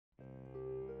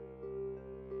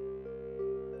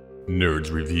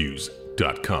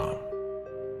nerdsreviews.com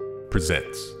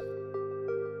presents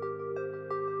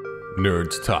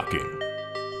Nerds Talking,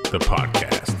 the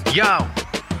podcast. Yo,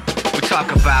 we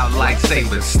talk about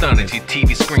lightsabers, stunning your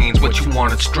TV screens, what you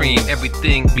want to stream,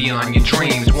 everything beyond your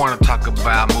dreams. Want to talk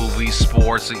about movies,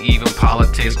 sports, or even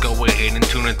politics? Go ahead and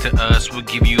tune into us. We'll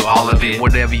give you all of it.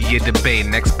 Whatever you're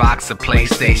debating, Xbox or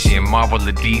PlayStation, Marvel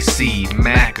or DC,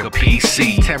 Mac or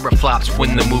PC. Teraflops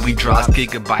when the movie drops,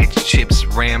 gigabytes, chips,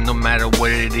 RAM, no matter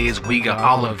what it is, we got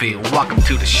all of it. Welcome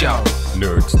to the show.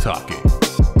 Nerds Talking,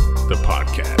 the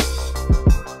podcast.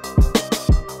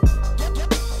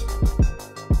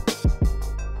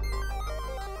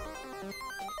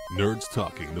 Nerds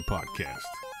Talking, the podcast,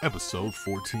 episode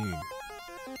 14.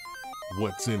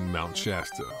 What's in Mount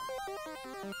Shasta?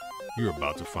 You're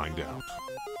about to find out.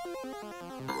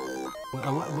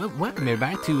 Welcome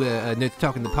everybody to Nerds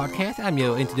Talking, the podcast. I'm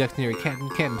your introductionary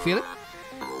Captain Phillip.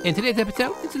 And today's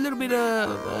episode, it's a little bit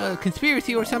of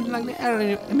conspiracy or something like that. I don't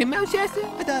know. I mean, Mount Shasta?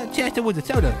 I thought Shasta was a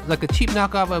soda, like a cheap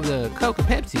knockoff of the Coke or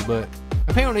Pepsi, but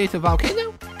apparently it's a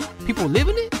volcano. People live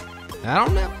in it. I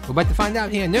don't know. We're about to find out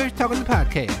here on Nerds Talking, the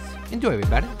podcast. Enjoy,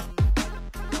 everybody.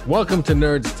 Welcome to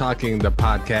Nerds Talking, the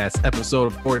podcast,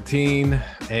 episode 14.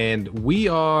 And we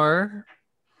are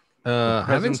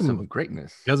having some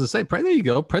greatness. I was going to say, there you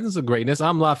go. Presence of greatness.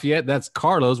 I'm Lafayette. That's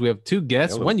Carlos. We have two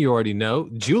guests. Hello. One you already know,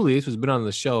 Julius, who's been on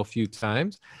the show a few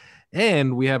times.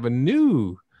 And we have a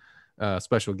new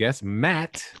special guest,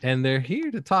 Matt. And they're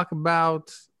here to talk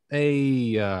about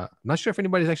not sure if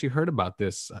anybody's actually heard about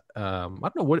this. I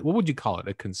don't know, what would you call it?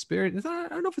 A conspiracy? I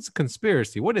don't know if it's a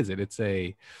conspiracy. What is it? It's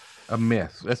a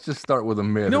myth. Let's just start with a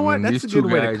myth. You know what? That's These a two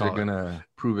good way to guys call are it. gonna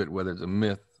prove it, whether it's a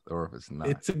myth or if it's not.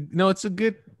 It's a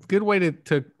good way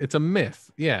to it's a myth.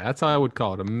 Yeah, that's how I would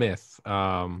call it, a myth.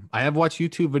 I have watched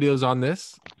YouTube videos on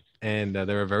this, and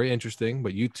they're very interesting.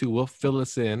 But you two will fill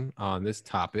us in on this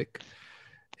topic,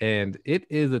 and it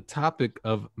is a topic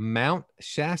of Mount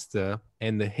Shasta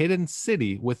and the hidden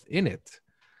city within it.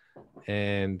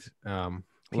 And well,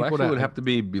 actually, it would have to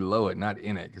be below it, not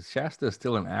in it, because Shasta is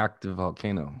still an active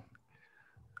volcano.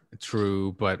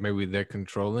 True, but maybe they're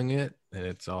controlling it, and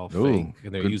it's all Ooh, fake.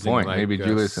 And they're good using point. like Maybe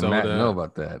Julius and Matt know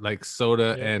about that. like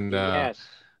soda and Yes.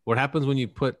 what happens when you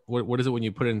put what is it when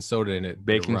you put in soda in it?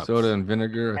 Baking Erupts. soda and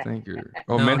vinegar, I think.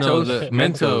 No, Mentos. the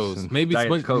Mentos. and Maybe Diet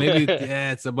it's Coke. maybe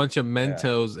it's a bunch of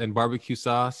Mentos and barbecue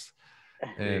sauce.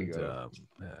 There you And go.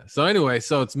 so anyway,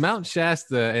 so it's Mount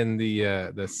Shasta and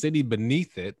the city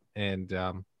beneath it. And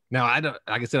now I don't,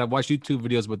 like I said, I've watched YouTube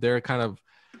videos, but they're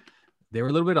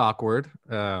a little bit awkward.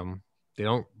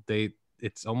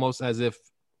 It's almost as if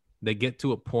they get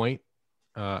to a point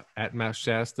at Mount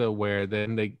Shasta where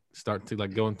then they start to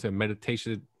like go into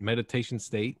meditation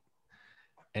state,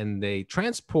 and they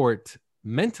transport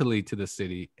mentally to the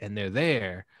city, and they're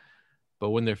there. But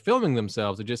when they're filming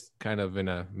themselves, they're just kind of in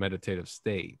a meditative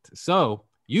state. So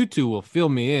you two will fill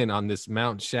me in on this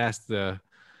Mount Shasta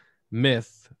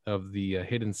myth of the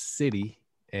hidden city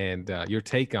and your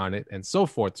take on it and so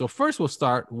forth. So first we'll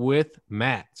start with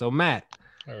Matt. So Matt,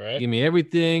 All right. give me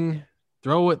everything,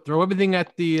 throw everything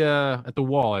at the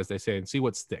wall, as they say, and see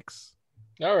what sticks.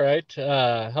 All right.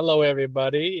 Hello,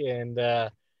 everybody. And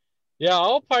yeah,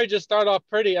 I'll probably just start off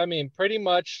pretty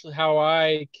much how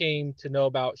I came to know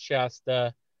about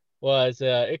Shasta was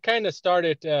it kind of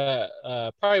started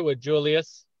probably with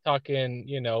Julius talking,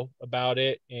 about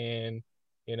it and,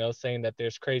 saying that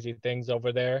there's crazy things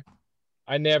over there.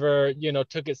 I never,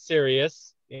 took it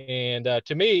serious. And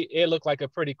to me, it looked like a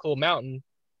pretty cool mountain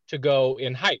to go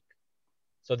and hike.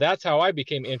 So that's how I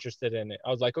became interested in it.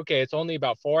 I was like, okay, it's only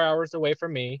about 4 hours away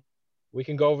from me. We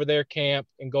can go over there, camp,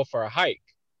 and go for a hike.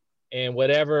 And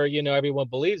whatever, everyone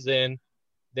believes in,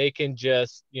 they can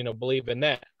just, believe in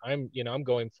that. I'm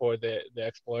going for the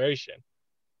exploration.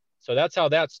 So that's how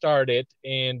that started.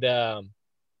 And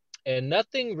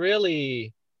nothing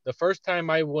really, the first time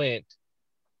I went,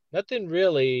 nothing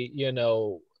really,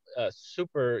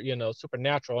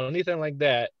 supernatural or anything like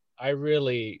that, I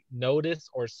really noticed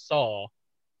or saw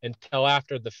until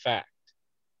after the fact.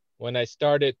 When I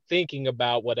started thinking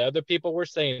about what other people were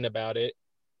saying about it,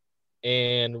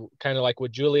 and kind of like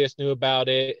what Julius knew about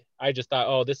it, I just thought,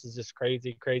 oh, this is just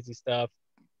crazy stuff.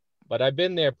 But I've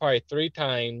been there probably 3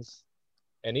 times,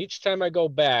 and each time I go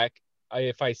back,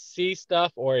 if I see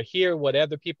stuff or hear what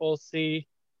other people see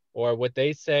or what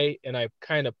they say, and I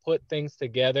kind of put things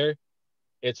together,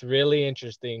 it's really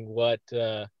interesting what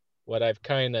I've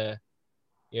kind of,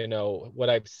 what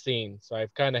I've seen. So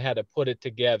I've kind of had to put it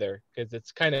together because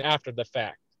it's kind of after the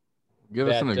fact. Give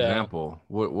us an example.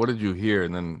 What did you hear,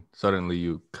 and then suddenly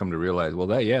you come to realize, well,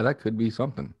 that could be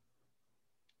something.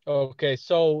 Okay,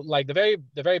 so like the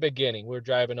very beginning, we're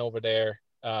driving over there.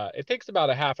 It takes about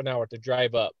a half an hour to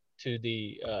drive up to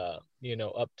the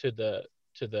up to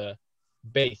the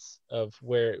base of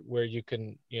where you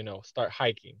can start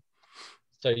hiking.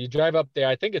 So you drive up there.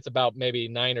 I think it's about maybe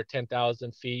 9 or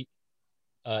 10,000 feet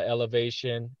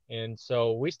elevation, and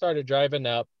so we started driving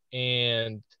up,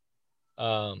 and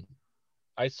um,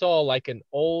 I saw like an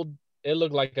old. It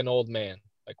looked like an old man,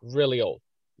 like really old,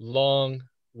 long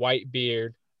white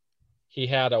beard. He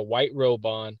had a white robe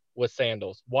on with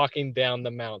sandals walking down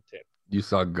the mountain. You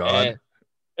saw God? And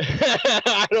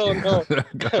I don't know.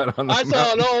 God on the I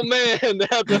saw an old man.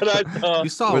 That's what I saw. You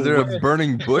saw Was there a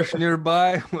burning bush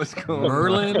nearby? What's going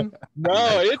Merlin? No,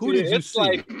 Like, who did you it's see?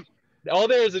 like all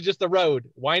there is just a road,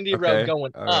 windy road Okay.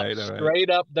 going All up right. All right. straight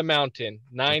up the mountain,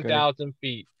 9,000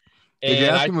 feet. Did you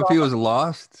And ask him if he was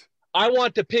lost? I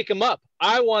wanted to pick him up.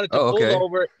 I wanted to Oh, pull okay.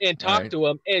 over and talk right. to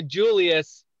him. And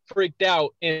Julius freaked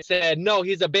out and said, "No,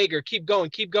 he's a beggar. Keep going,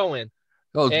 keep going."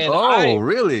 Oh, And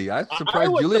really? I'm I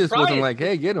surprised was Julius wasn't surprised. like,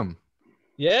 hey, get him.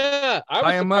 Yeah, I was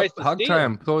Tie him up, surprised to hog see tie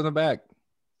him him, throw in the back.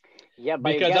 Yeah,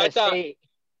 but because I thought,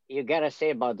 you gotta say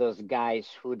about those guys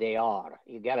who they are.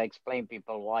 You gotta explain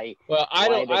people why well,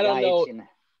 why the I don't guy know, is in.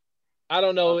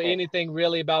 Okay, anything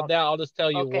really about okay, that. I'll just tell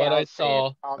you okay. what I I'll say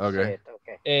it. saw, I'll say Okay. it.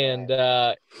 Okay. Go and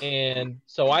ahead.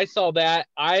 so I saw that.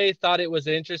 I thought it was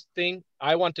interesting.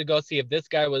 I want to go see if this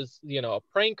guy was, a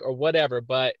prank or whatever.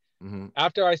 But Mm-hmm.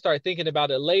 after I started thinking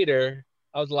about it later,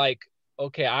 I was like,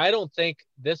 okay, I don't think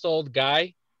this old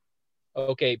guy,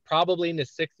 okay, probably in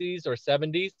his 60s or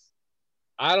 70s,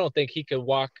 I don't think he could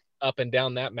walk up and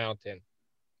down that mountain.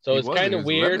 So He it's wasn't. kind He of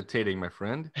was weird. levitating, my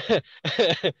friend.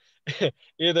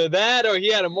 Either that or he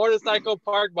had a motorcycle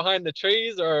parked behind the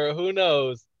trees or who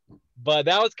knows. But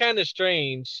that was kind of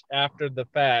strange after the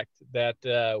fact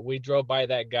that we drove by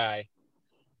that guy.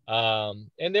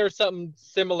 And there's something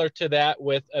similar to that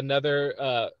with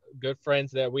another good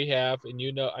friends that we have. And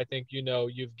I think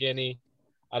Evgeny.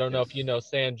 I don't know Yes. if you know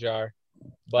Sanjar, I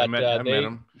but met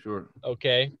him. Sure.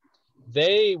 okay.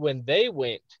 When they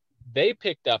went, they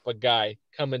picked up a guy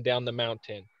coming down the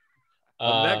mountain.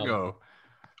 How'd that Um, go?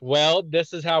 well,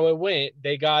 this is how it went.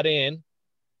 They got in,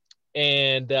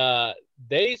 and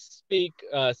they speak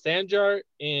Sanjar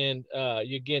and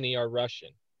Evgeny are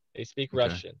Russian. They speak Okay.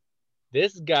 Russian.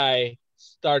 This guy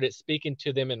started speaking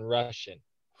to them in Russian.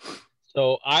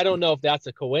 So I don't know if that's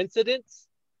a coincidence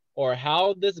or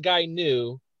how this guy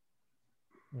knew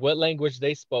what language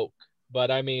they spoke. But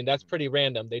I mean, that's pretty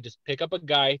random. They just pick up a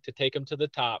guy to take him to the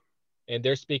top, and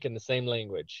they're speaking the same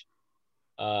language.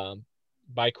 Um,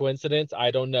 by coincidence,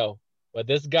 I don't know. But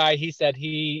this guy, he said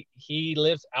he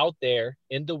lives out there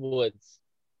in the woods,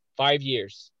 5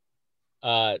 years.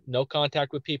 No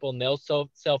contact with people, no cell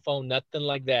phone, nothing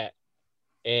like that.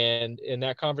 And in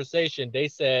that conversation, they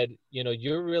said,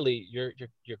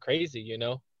 you're crazy.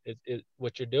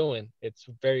 What you're doing. It's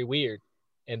very weird.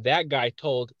 And that guy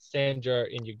told Sandra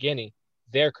and Evgeny,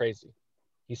 they're crazy.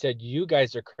 He said, you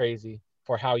guys are crazy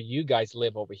for how you guys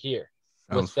live over here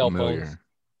with Sounds cell familiar. phones,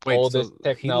 Wait, all so this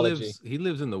technology. he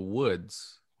lives in the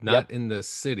woods, Yep. not in the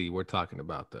city we're talking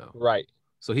about though. Right.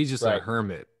 So he's just a Right.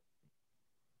 hermit.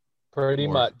 Pretty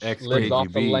Or much lives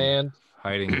off the ex-KGB. land.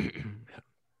 Hiding.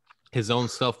 His own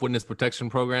self-witness protection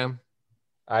program.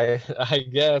 I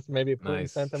guess maybe Putin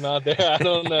Nice. sent him out there. I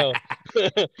don't know.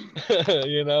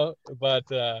 But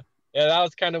yeah, that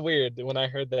was kind of weird when I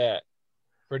heard that.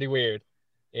 Pretty weird.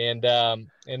 And then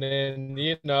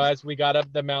as we got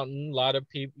up the mountain, a lot of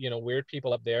people, weird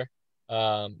people up there.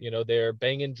 They're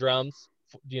banging drums.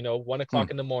 1 o'clock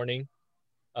in the morning.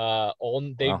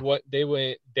 They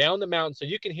went down the mountain, so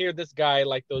you can hear this guy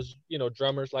like those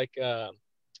drummers like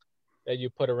that you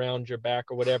put around your back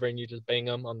or whatever, and you just bang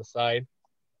them on the side.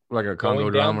 Like a Congo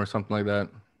Going drum down- or something like that.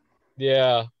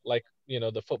 Yeah, like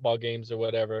the football games or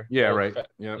whatever. Yeah, Or right.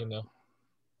 Yeah.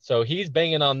 So he's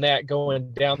banging on that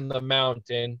going down the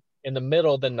mountain in the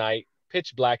middle of the night,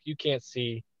 pitch black, you can't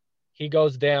see. He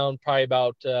goes down probably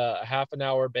about a half an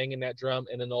hour banging that drum,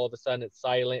 and then all of a sudden it's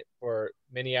silent for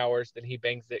many hours. Then he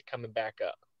bangs it coming back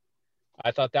up.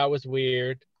 I thought that was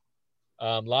weird.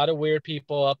 A lot of weird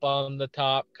people up on the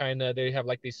top. Kind of, they have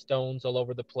like these stones all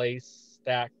over the place,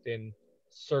 stacked in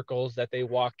circles that they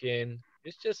walk in.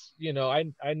 It's just,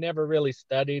 I never really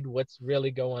studied what's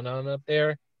really going on up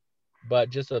there,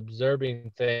 but just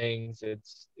observing things,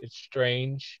 it's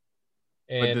strange.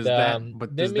 And does that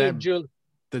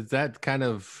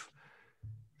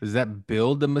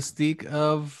build the mystique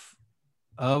of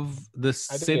the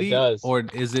city, or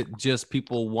is it just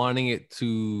people wanting it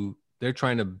to? They're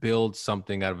trying to build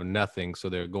something out of nothing, so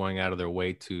they're going out of their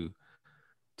way to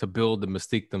build the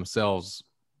mystique themselves,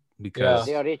 because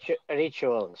They are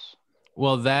rituals.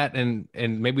 well, that and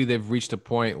maybe they've reached a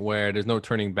point where there's no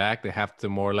turning back. They have to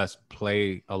more or less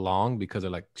play along because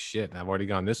they're like, shit, I've already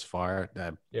gone this far.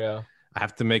 Yeah. I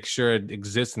have to make sure it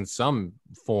exists in some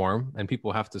form, and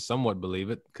people have to somewhat believe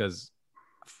it because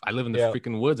I live in the Yeah.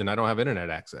 freaking woods and I don't have internet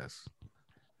access.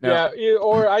 Now, Yeah,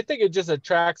 or I think it just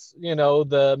attracts,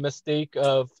 the mystique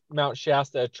of Mount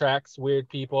Shasta attracts weird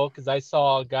people. Because I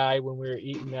saw a guy when we were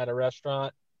eating at a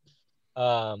restaurant,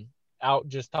 um, out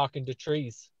just talking to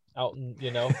trees, out in,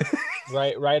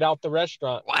 right out the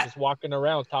restaurant, What? just walking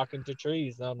around talking to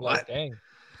trees. And I'm What? like, dang,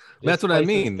 this That's what I place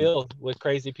is mean. filled with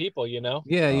crazy people. Yeah,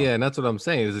 yeah, and that's what I'm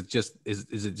saying. Is it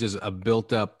just a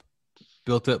built up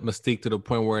mystique to the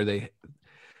point where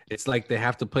it's like they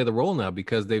have to play the role now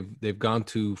because they've gone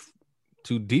too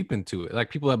deep into it. Like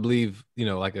people that believe,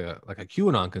 like a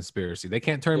QAnon conspiracy, they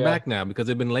can't turn Yeah. back now because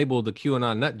they've been labeled the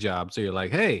QAnon nut job. So you're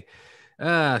like, hey,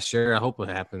 sure, I hope it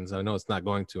happens. I know it's not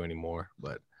going to anymore,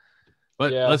 but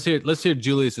Yeah. let's hear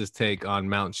Julius's take on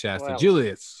Mount Shasta. Well,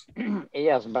 Julius.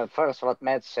 yes, but first, what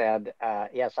Matt said,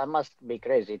 yes, I must be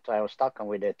crazy too. I was talking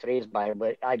with the trees but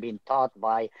I've been taught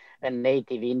by a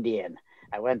native Indian.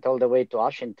 I went all the way to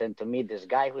Washington to meet this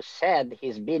guy who said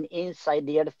he's been inside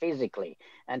the earth physically,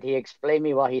 and he explained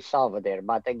me what he saw over there.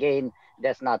 But again,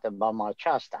 that's not about Mount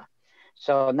Shasta.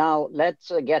 So now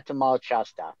let's get to Mount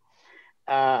Shasta.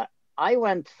 I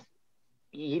went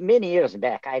many years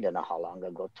back. I don't know how long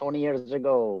ago, 20 years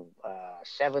ago,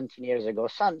 17 years ago,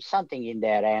 something in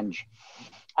that range.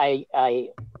 I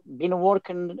been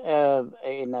working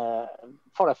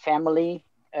for a family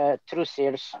through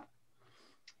Sears,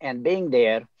 and being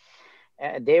there,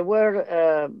 they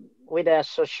were with an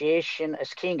association, a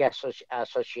skiing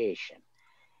association,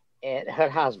 and her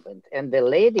husband. And the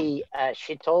lady,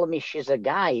 she told me she's a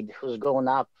guide who's going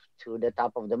up to the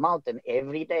top of the mountain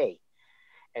every day.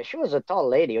 And she was a tall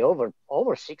lady,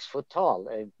 over 6 foot tall,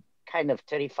 kind of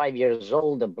 35 years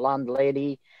old, a blonde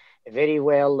lady, very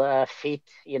well fit,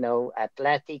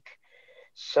 athletic.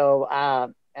 So,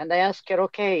 and I asked her,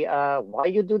 okay, why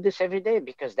you do this every day?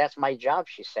 Because that's my job,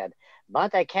 she said.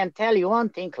 But I can tell you one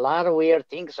thing, a lot of weird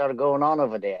things are going on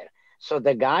over there. So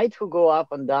the guide who go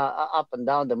up and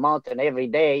down the mountain every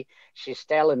day, she's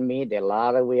telling me that a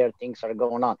lot of weird things are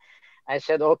going on. I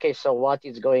said, okay, so what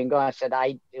is going on? I said,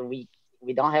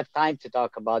 we don't have time to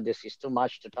talk about this. It's too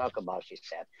much to talk about, she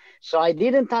said. So I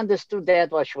didn't understood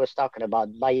that what she was talking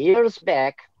about. By years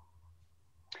back,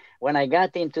 when I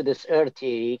got into this earth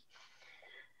theory,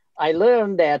 I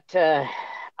learned that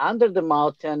under the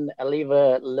mountain live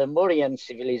a Lemurian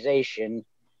civilization,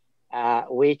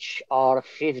 which are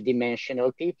fifth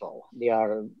dimensional people. They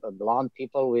are blonde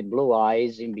people with blue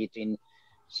eyes in between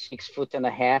 6 foot and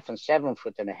a half and 7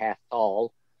 foot and a half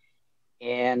tall.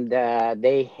 And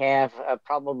they have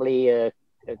probably a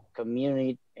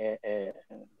community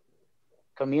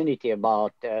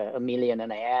about 1.5 million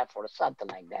or something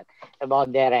like that,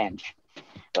 about their range,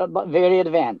 but very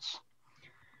advanced.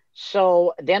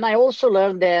 So then I also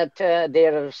learned that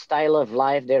their style of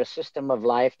life, their system of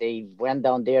life, they went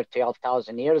down there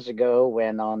 12,000 years ago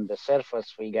when on the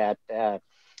surface we got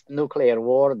nuclear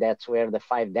war. That's where the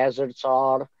 5 deserts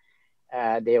are.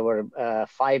 There were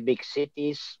 5 big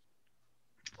cities,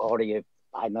 or I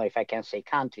don't know if I can say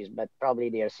countries, but probably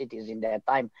their cities in that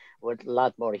time were a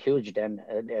lot more huge than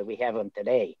we have them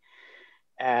today,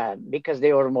 because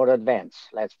they were more advanced,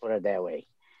 let's put it that way.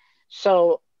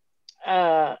 So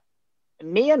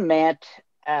me and Matt,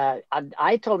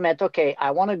 I told Matt, okay,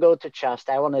 I want to go to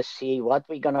Shasta. I want to see what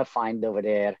we're going to find over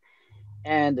there.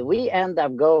 And we end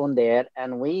up going there,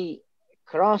 and we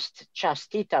crossed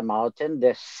Chastita Mountain,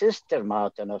 the sister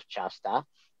mountain of Shasta,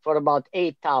 for about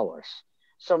 8 hours.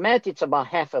 So Matt, it's about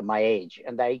half of my age,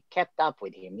 and I kept up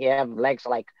with him. He had legs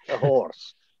like a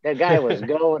horse. The guy was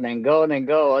going and going and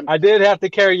going. I did have to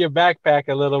carry your backpack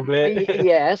a little bit.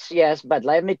 Yes, but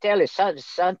let me tell you,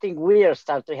 something weird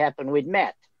started to happen with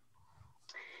Matt.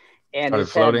 And he started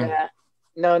said, floating.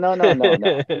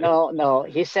 no.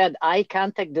 He said, I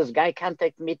contact this guy,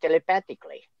 contact me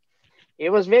telepathically. It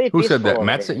was very Who said peaceful that? over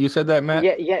Matt there. You said that, Matt?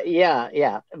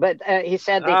 Yeah. But he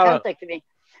said they Oh, contacted me,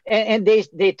 and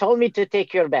they told me to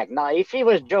take your bag. Now, if he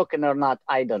was joking or not,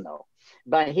 I don't know.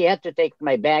 But he had to take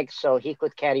my bag so he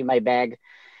could carry my bag.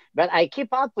 But I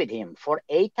keep up with him for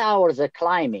 8 hours of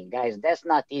climbing, guys. That's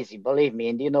not easy, believe me.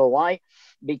 And you know why?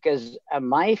 Because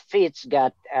my feet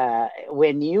got,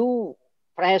 when you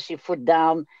press your foot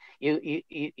down,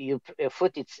 your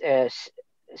foot is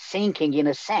sinking in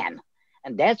the sand.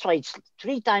 And that's why it's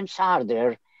 3 times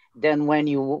harder than when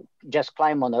you just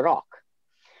climb on a rock.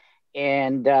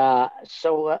 And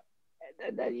so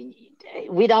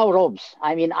without ropes.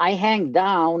 I mean, I hang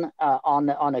down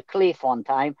on a cliff one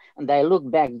time, and I looked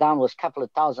back down, was a couple of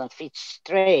 1,000 feet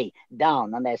straight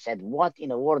down, and I said, "What in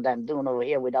the world I'm doing over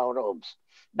here without ropes?"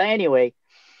 But anyway,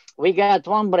 we got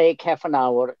one break, half an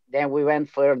hour. Then we went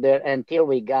further until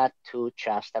we got to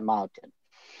Shasta Mountain.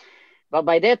 But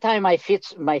by that time, my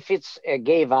feet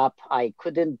gave up. I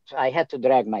couldn't. I had to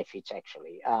drag my feet.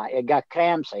 Actually, I got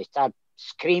cramps. I started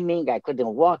screaming. I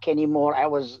couldn't walk anymore. I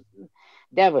was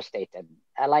devastated.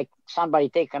 I like somebody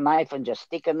take a knife and just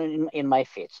stick it in my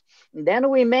feet. And then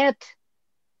we met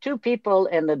two people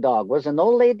and a dog. It was an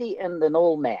old lady and an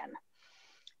old man.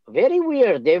 Very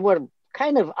weird. They were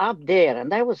kind of up there,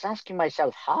 and I was asking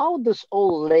myself, how this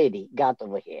old lady got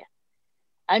over here?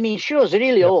 I mean, she was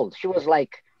really Yep. old. She was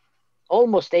like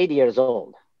almost 80 years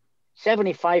old,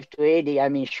 75 to 80. I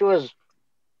mean, she was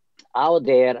out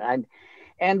there.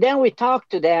 And then we talked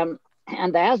to them,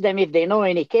 and I asked them if they know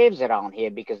any caves around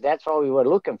here, because that's what we were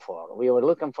looking for. We were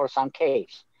looking for some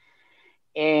caves.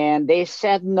 And they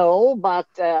said no, but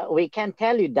we can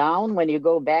tell you down when you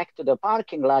go back to the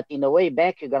parking lot. In the way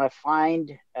back, you're gonna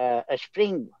find a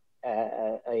spring,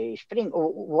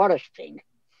 water spring,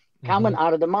 Hmm. coming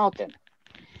out of the mountain.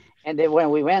 And then when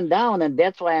we went down, and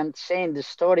that's why I'm saying this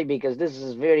story, because this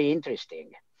is very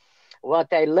interesting.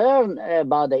 What I learned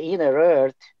about the inner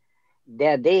Earth,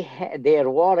 that their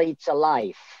water it's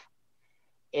alive,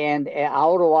 and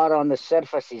our water on the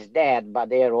surface is dead, but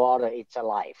their water it's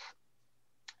alive.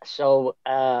 So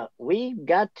we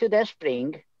got to the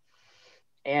spring,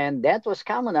 and that was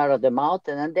coming out of the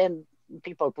mountain, and then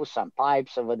people put some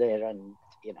pipes over there, and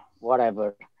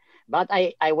whatever. But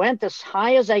I went as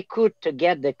high as I could to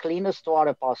get the cleanest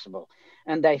water possible,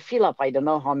 and I fill up I don't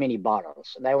know how many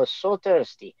bottles, and I was so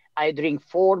thirsty. I drink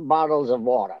 4 bottles of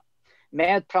water.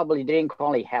 Matt probably drink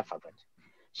only half of it.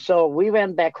 So we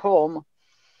went back home,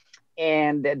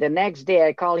 and the next day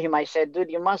I called him. I said,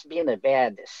 "Dude, you must be in a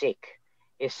bed, sick."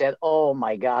 He said, "Oh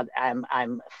my God,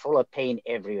 I'm full of pain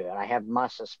everywhere. I have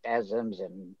muscle spasms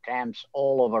and cramps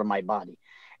all over my body."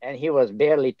 And he was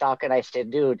barely talking. I said,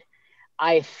 "Dude,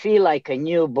 I feel like a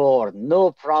newborn,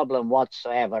 no problem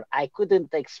whatsoever." I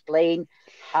couldn't explain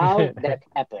how that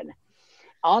happened.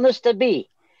 Honest to be,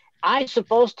 I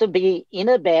supposed to be in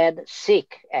a bed,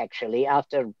 sick actually,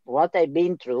 after what I've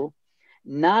been through.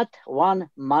 Not one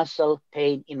muscle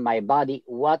pain in my body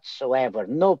whatsoever,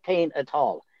 no pain at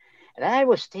all. And I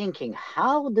was thinking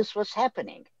how this was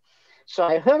happening. So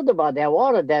I heard about that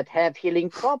water that have healing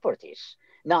properties.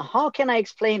 Now, how can I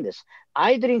explain this?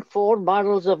 I drink 4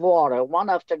 bottles of water, one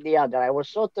after the other. I was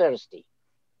so thirsty.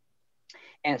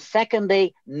 And second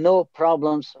day, no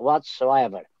problems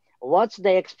whatsoever. What's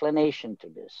the explanation to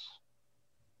this?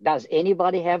 Does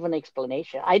anybody have an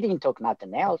explanation? I didn't take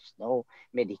nothing else, no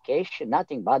medication,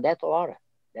 nothing but that water.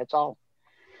 That's all.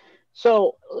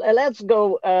 So let's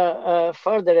go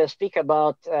further and speak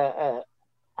about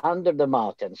under the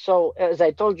mountain. So, as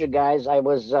I told you guys, I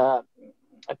was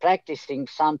practicing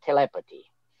some telepathy.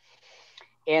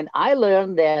 And I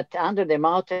learned that under the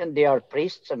mountain, there are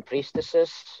priests and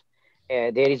priestesses.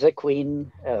 There is a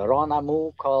queen,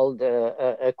 Ronamu, called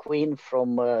a queen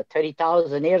from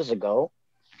 30,000 years ago,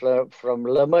 from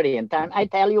Lemurian time. I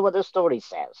tell you what the story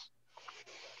says.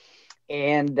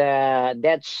 And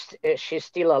that's she's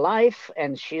still alive,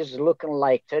 and she's looking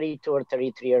like 32 or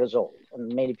 33 years old.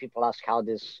 And many people ask how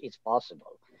this is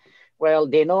possible. Well,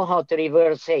 they know how to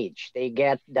reverse age. They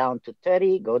get down to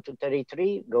 30, go to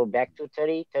 33, go back to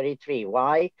 30, 33.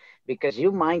 Why? Because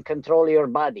you mind control your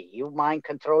body, you mind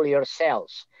control your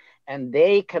cells, and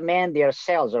they command their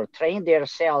cells or train their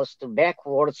cells to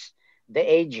backwards the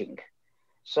aging.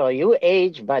 So you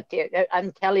age, but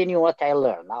I'm telling you what I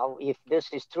learned. Now, if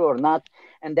this is true or not,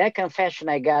 and that confession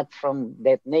I got from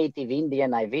that native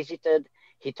Indian I visited,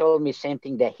 he told me same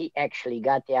thing, that he actually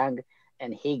got young,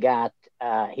 and he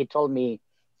told me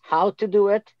how to do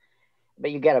it,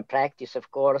 but you got to practice, of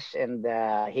course, and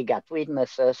he got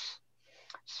witnesses.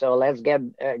 So let's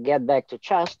get back to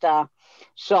Shasta.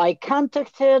 So I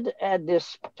contacted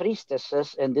this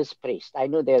priestesses and this priest. I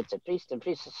knew there's a priest and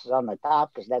priestesses on the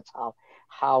top, because that's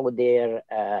how their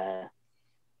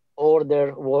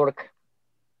order work.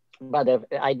 But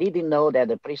I didn't know that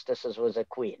the priestesses was a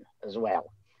queen as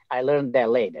well. I learned that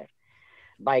later.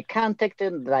 By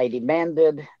contacted, I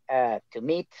demanded to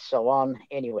meet, so on.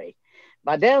 Anyway,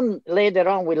 but then later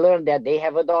on, we learned that they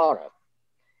have a daughter,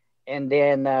 and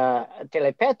then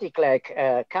telepathically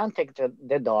contacted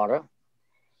the daughter,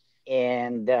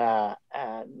 and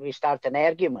we start an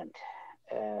argument.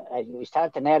 We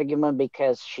start an argument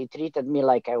because she treated me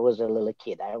like I was a little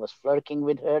kid. I was flirting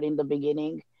with her in the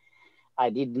beginning.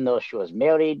 I didn't know she was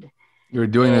married. You're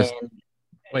doing this And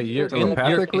Wait, you're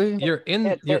telepathically? You're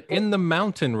in the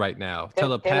mountain right now,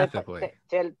 telepathically.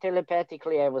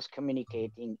 Telepathically, I was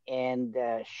communicating, and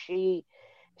she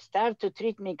started to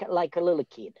treat me like a little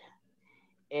kid.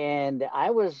 And I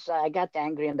got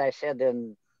angry, and I said,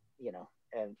 an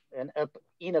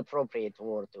inappropriate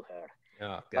word to her.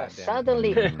 Oh, But goddamn.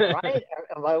 suddenly, right?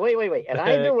 Wait.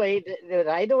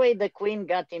 Right away, the queen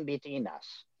got in between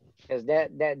us, because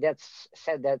that's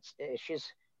said that she's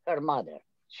her mother.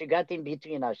 She got in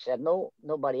between us. Said, "No,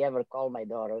 nobody ever called my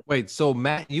daughter." Wait, so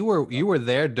Matt, you were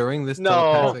there during this No,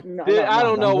 telepathic? I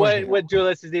don't know weren't what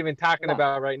Julius is even talking No.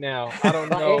 about right now. I don't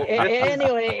But know.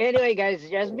 anyway, guys,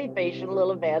 just be patient a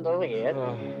little bit over here.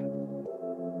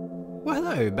 Well,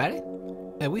 hello, everybody.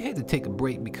 We had to take a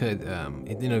break because, I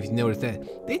don't know if you noticed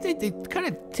that, they kind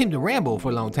of seemed to ramble for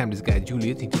a long time, this guy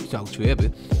Julius. He just talked forever,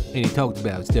 and he talked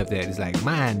about stuff that is like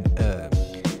mind,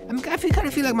 I kind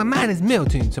of feel like my mind is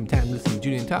melting sometimes listening to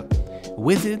Julian talk.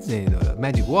 Wizards and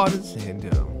magic waters, and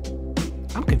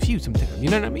I'm confused sometimes, you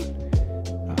know what I mean?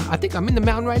 I think I'm in the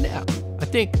mountain right now.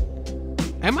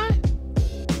 Am I?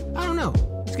 I don't know.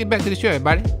 Let's get back to the show,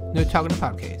 everybody. No Talking the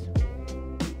Podcast.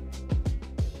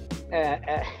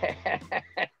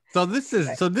 So this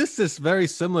is very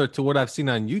similar to what I've seen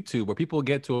on YouTube, where people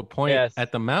get to a point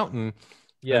at the mountain,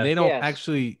 and they don't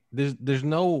actually. There's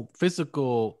no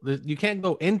physical. You can't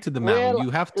go into the mountain. Well,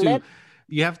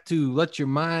 you have to let your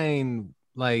mind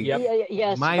mind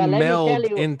but meld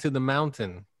into the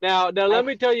mountain. Now let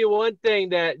me tell you one thing,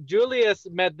 that Julius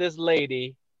met this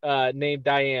lady named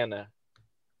Diana.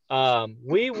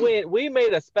 We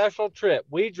made a special trip.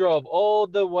 We drove all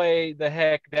the way the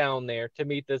heck down there to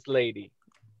meet this lady.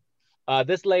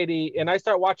 This lady, and I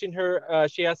start watching her.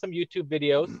 She has some YouTube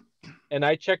videos, and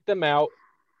I checked them out.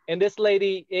 And this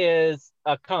lady is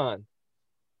a con,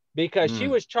 because she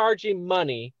was charging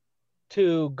money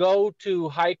to go to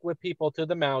hike with people to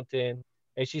the mountain,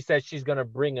 and she said she's gonna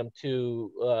bring them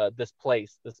to this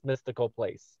place, this mystical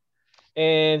place.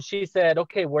 And she said,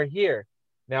 "Okay, we're here.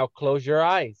 Now close your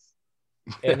eyes."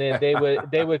 And then they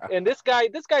would, and this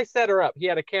guy set her up. He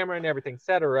had a camera and everything,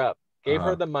 set her up, gave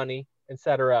her the money, and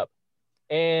set her up.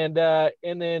 And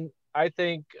then I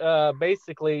think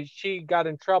basically she got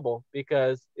in trouble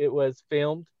because it was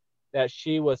filmed that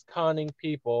she was conning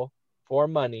people for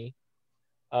money.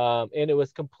 And it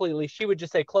was completely, she would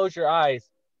just say, "Close your eyes.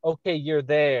 Okay, you're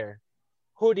there.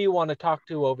 Who do you want to talk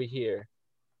to over here?"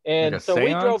 And like so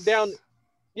seance? we drove down.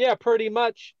 Yeah, pretty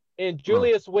much. And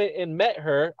Julius went and met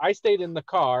her. I stayed in the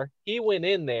car. He went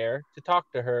in there to talk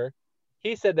to her.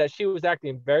 He said that she was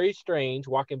acting very strange,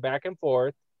 walking back and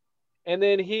forth. And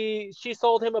then she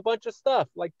sold him a bunch of stuff,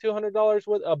 like $200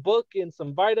 worth, a book and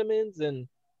some vitamins. And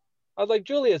I was like,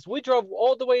 "Julius, we drove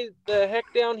all the way the heck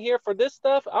down here for this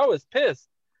stuff?" I was pissed.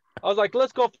 I was like,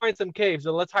 "Let's go find some caves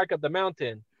and let's hike up the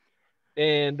mountain."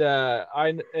 And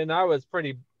I was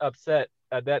pretty upset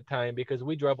at that time, because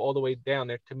we drove all the way down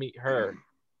there to meet her.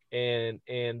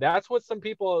 And that's what some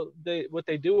people what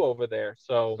they do over there.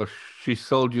 So she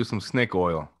sold you some snake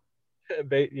oil.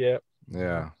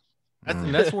 Yeah.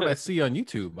 That's what I see on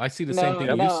YouTube. I see the same thing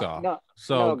you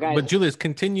saw. Guys, but Julius,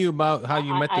 continue about how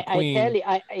you met the queen.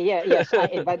 I tell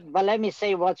you, but let me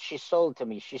say what she sold to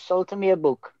me. She sold to me a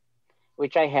book,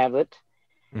 which I have it.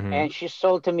 Mm-hmm. And she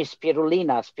sold to me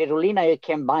spirulina. Spirulina, you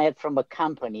can buy it from a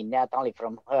company, not only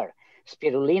from her.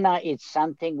 Spirulina is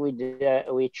something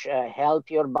which help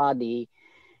your body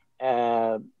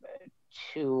to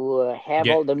have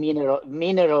all the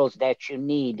minerals that you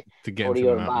need for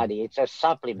your body. It's a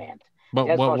supplement.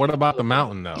 But what about the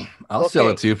mountain, though? I'll sell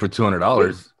it to you for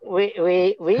 $200.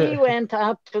 We went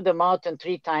up to the mountain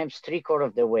 3 times, 3/4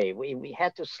 of the way. We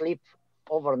had to sleep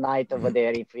overnight over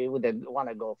there if we wouldn't want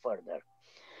to go further.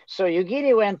 So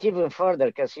Yugiri went even further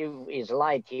because he is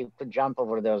light. He could jump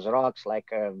over those rocks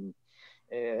like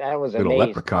I was amazed.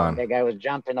 Leprechaun. The guy was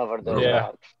jumping over those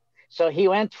rocks. So he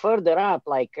went further up,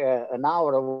 like an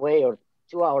hour away or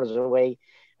 2 hours away,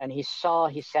 and he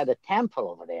said a temple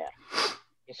over there.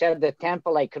 He said the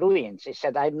temple like ruins. He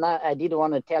said, I didn't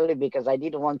want to tell you because I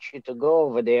didn't want you to go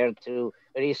over there to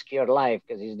risk your life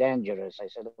because it's dangerous. I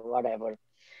said, whatever.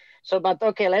 So, but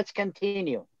okay, let's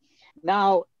continue.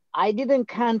 Now, I didn't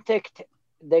contact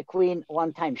the queen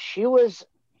one time. She was,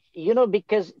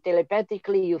 because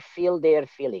telepathically you feel their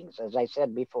feelings. As I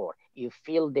said before, you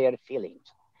feel their feelings.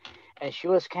 And she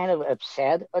was kind of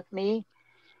upset at me.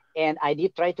 And I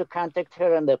did try to contact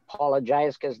her and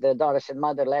apologize because the daughter said,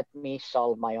 "Mother, let me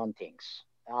solve my own things.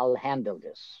 I'll handle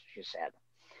this," she said.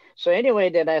 So anyway,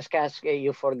 then I asked,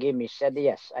 "You forgive me?" She said,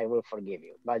 "Yes, I will forgive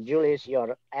you. But Julius,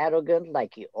 you're arrogant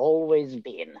like you always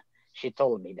been." She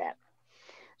told me that.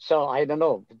 So I don't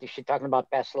know. Is she talking about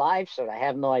past lives, or I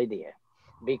have no idea?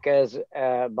 Because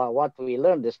by what we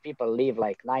learned, these people live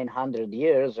like 900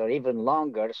 years or even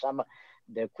longer.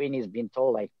 The queen has been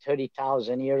told like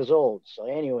 30,000 years old. So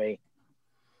anyway,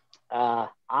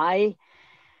 I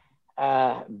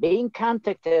being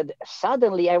contacted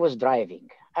suddenly. I was driving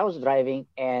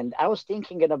and I was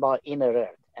thinking about inner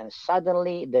earth, and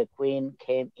suddenly the queen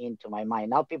came into my mind.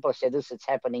 Now people say this is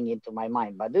happening into my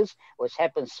mind, but this was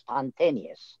happened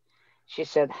spontaneous. She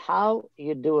said, how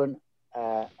you doing,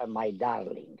 my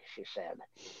darling? She said,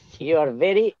 you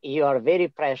are very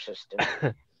precious to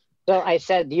me. So I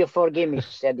said, do you forgive me?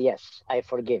 She said, yes, I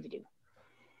forgive you.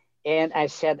 And I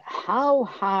said, how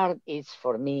hard is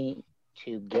for me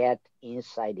to get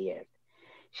inside the earth?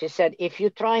 She said, if you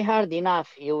try hard enough,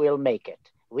 you will make it.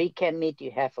 We can meet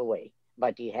you halfway,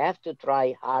 but you have to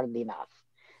try hard enough.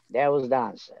 That was the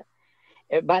answer.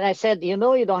 But I said, you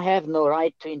don't have no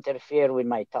right to interfere with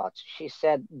my thoughts. She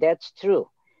said, that's true,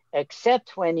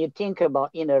 except when you think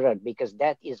about inner earth, because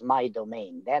that is my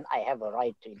domain. Then I have a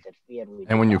right to interfere with And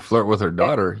your when you thoughts. flirt with her That,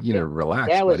 daughter, that, relax,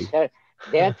 that was buddy. her.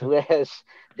 That was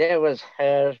that was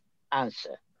her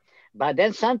answer. But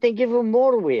then something even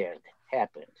more weird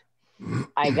happened.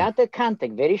 I got a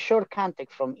contact, very short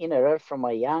contact from inner earth from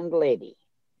a young lady.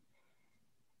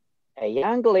 A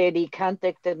young lady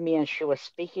contacted me and she was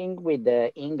speaking with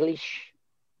the English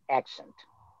accent.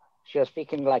 She was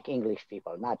speaking like English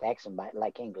people, not accent, but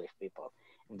like English people.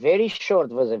 Very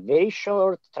short, was a very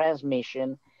short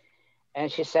transmission.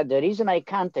 And she said, the reason I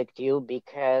contact you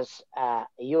because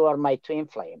you are my twin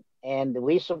flame and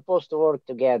we're supposed to work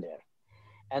together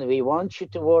and we want you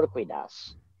to work with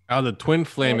us. Oh, the twin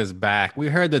flame is back. We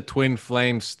heard the twin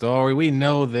flame story. We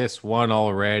know this one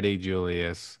already,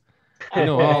 Julius. We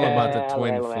know all about the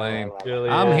twin flame.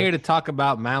 I'm here to talk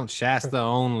about Mount Shasta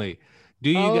only. Do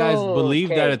you guys believe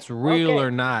that it's real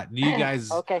or not? Do you guys?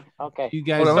 Okay. You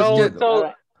guys?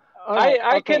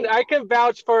 I can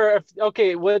vouch for.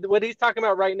 Okay, what he's talking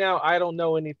about right now, I don't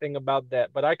know anything about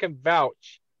that, but I can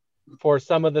vouch for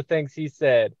some of the things he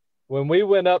said. When we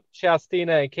went up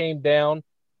Shastina and came down,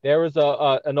 there was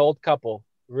an old couple.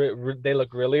 They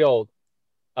look really old.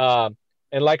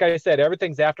 And like I said,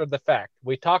 everything's after the fact.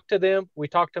 We talked to them. We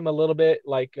talked to them a little bit,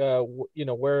 like,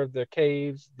 where are the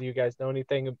caves? Do you guys know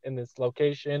anything in this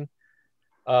location?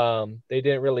 They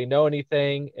didn't really know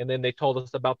anything. And then they told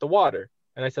us about the water.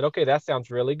 And I said, okay, that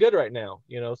sounds really good right now.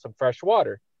 Some fresh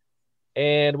water.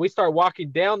 And we start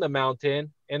walking down the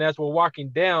mountain. And as we're walking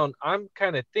down, I'm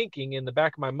kind of thinking in the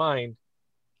back of my mind,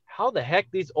 how the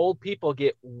heck these old people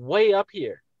get way up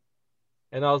here?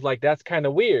 And I was like, that's kind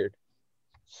of weird.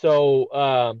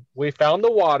 So we found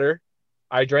the water.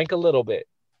 I drank a little bit.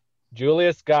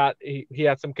 Julius he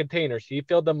had some containers. He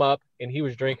filled them up and he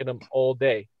was drinking them all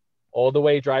day. All the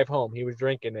way drive home, he was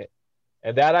drinking it.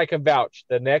 And that I can vouch.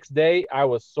 The next day, I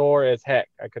was sore as heck.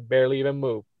 I could barely even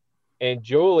move. And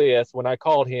Julius, when I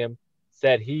called him,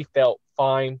 said he felt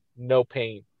fine, no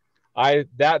pain.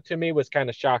 That to me was kind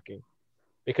of shocking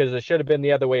because it should have been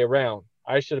the other way around.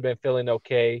 I should have been feeling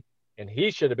okay, and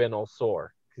he should have been all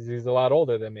sore because he's a lot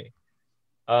older than me.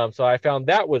 So I found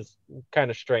that was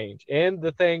kind of strange. And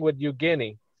the thing with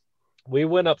Eugenie, we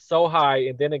went up so high,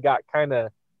 and then it got kind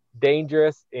of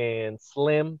dangerous and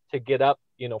slim to get up,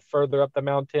 further up the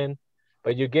mountain.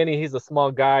 But Eugenie, he's a small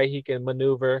guy. He can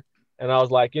maneuver. And I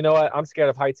was like, you know what? I'm scared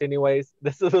of heights anyways.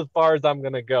 This is as far as I'm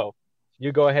going to go.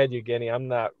 You go ahead, Eugenie. I'm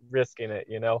not risking it,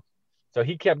 So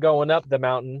he kept going up the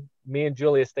mountain. Me and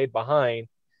Julia stayed behind.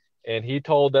 And he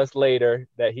told us later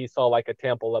that he saw like a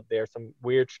temple up there, some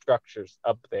weird structures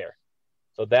up there.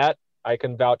 So that I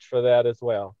can vouch for that as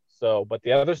well. So, but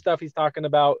the other stuff he's talking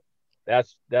about,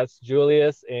 that's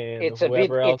Julius and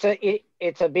whoever else.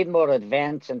 It's a bit more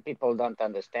advanced, and people don't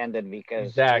understand it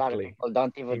because a lot of people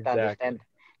don't even understand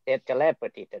their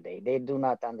telepathy today. They do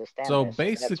not understand. So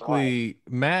basically,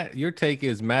 Matt, your take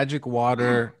is magic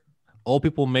water. Old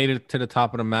people made it to the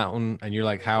top of the mountain, and you're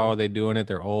like, how are they doing it?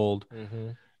 They're old. Mm-hmm.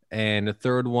 And the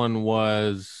third one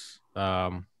was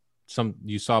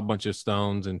you saw a bunch of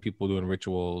stones and people doing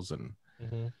rituals and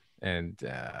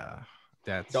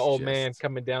that's the old man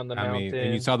coming down the mountain.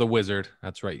 And you saw the wizard.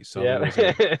 That's right. You saw the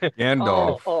wizard.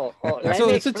 Gandalf. So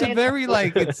it's a very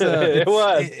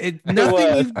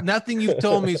nothing you've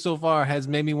told me so far has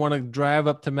made me want to drive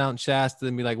up to Mount Shasta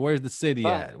and be like, where's the city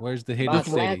at? Where's the hidden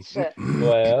city?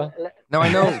 Well, now I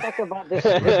know. Let's talk about this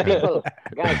people,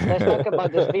 guys. Let's talk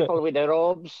about these people with the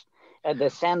robes and the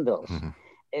sandals. Mm-hmm.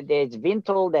 It's been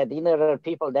told that inner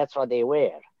people, that's what they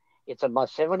wear. It's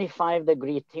about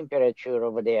 75-degree temperature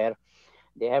over there.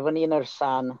 They have an inner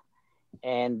sun,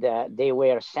 and they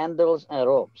wear sandals and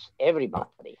robes.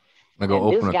 Everybody. I go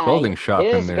open a clothing shop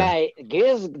in there.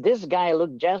 This guy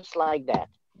looked just like that.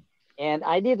 And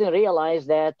I didn't realize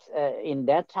that in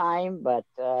that time, but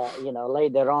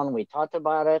later on we thought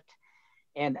about it.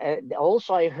 And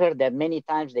also I heard that many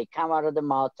times they come out of the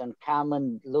mountain, come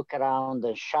and look around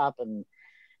and shop and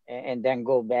then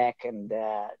go back. And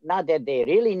not that they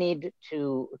really need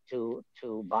to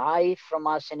buy from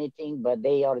us anything, but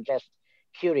they are just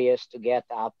curious to get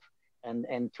up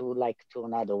and to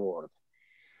another world.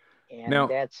 And now,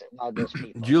 that's about those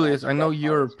people. Julius, I know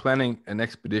you're planning an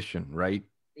expedition, right?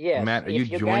 Yes. Matt, are you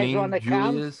joining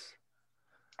Julius?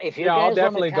 I'll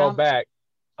definitely go back.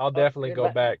 I'll definitely go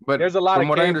back. But there's a lot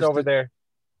of caves over there.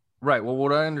 Right. Well,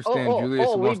 what I understand,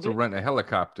 Julius wants to rent a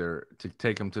helicopter to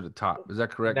take him to the top. Is that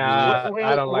correct? Nah,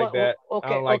 I don't like that. Okay,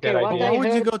 I don't like that idea. Why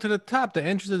would you go to the top? The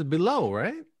entrance is below,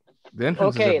 right? The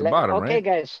entrance is at the bottom, right? Okay,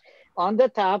 guys. On the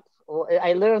top,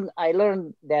 I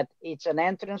learned that it's an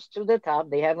entrance to the top.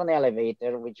 They have an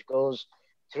elevator which goes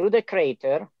through the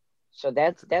crater. So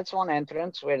that's one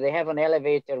entrance where they have an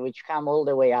elevator which come all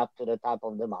the way up to the top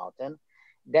of the mountain.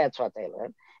 That's what I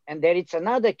learned. And there is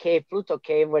another cave, Pluto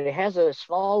Cave, where it has a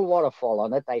small waterfall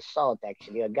on it. I saw it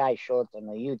actually, a guy showed it on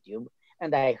YouTube.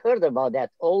 And I heard about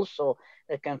that also,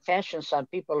 a confession, some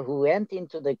people who went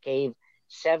into the cave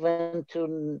 7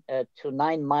 to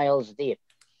 9 miles deep.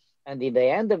 And in the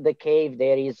end of the cave,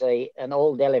 there is an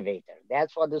old elevator.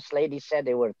 That's what this lady said.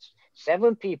 There were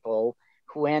 7 people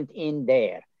who went in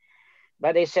there.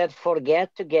 But they said,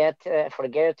 forget to get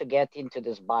into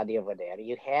this body over there.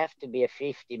 You have to be a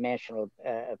 5th-dimensional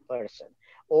person,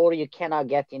 or you cannot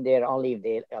get in there only if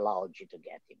they allowed you to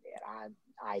get in there.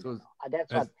 I don't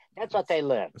know. That's what I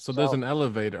learned. So there's an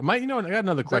elevator. I got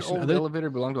another question. Does that old elevator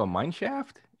belong to a mine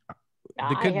shaft?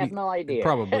 I have no idea.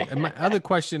 Probably. And my other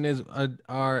question is,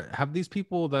 have these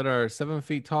people that are 7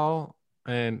 feet tall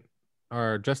and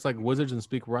are dressed like wizards and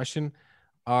speak Russian,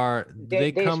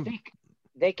 they come?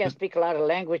 They can speak a lot of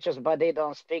languages, but they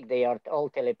don't speak. They are all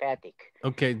telepathic.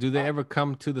 Okay. Do they ever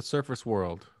come to the surface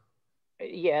world?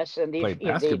 Yes, and if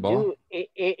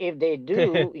they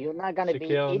do, you're not going to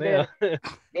be either.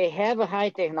 They have a high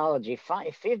technology.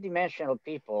 5th-dimensional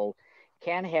people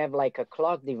can have like a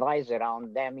cloak device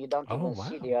around them. You don't even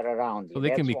see they are around you. So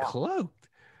they can be cloaked.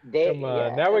 Come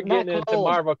on, now we're getting into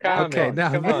Marvel comics. Okay,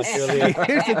 now come on, Julius.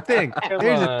 Here's the thing.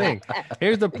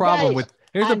 Here's the problem with.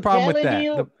 Here's the problem with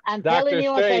that. I'm telling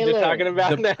you what I learned. Talking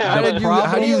about now.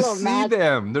 How do you see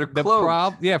them? They're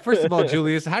close. Yeah, first of all,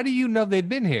 Julius, how do you know they've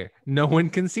been here? No one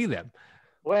can see them.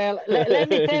 Well, let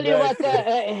me tell you what.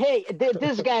 Hey,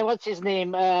 this guy, what's his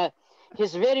name?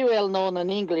 He's very well known, an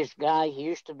English guy. He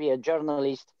used to be a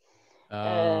journalist. He's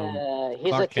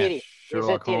a theorist.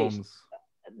 Sherlock Holmes.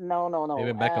 No.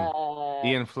 David Beckham.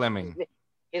 Ian Fleming.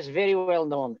 He's very well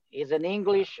known. He's an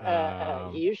English.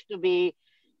 He used to be.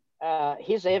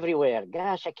 He's everywhere.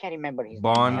 Gosh, I can't remember his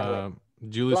name.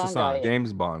 Julius Assange.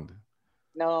 James Bond.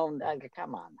 No,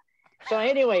 come on. So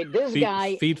anyway, this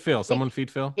guy. Feed Phil. Someone feed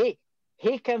Phil.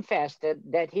 He confessed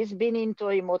that he's been into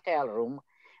a motel room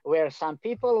where some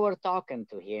people were talking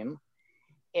to him,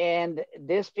 and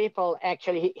these people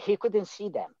actually he couldn't see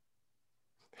them.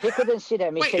 He couldn't see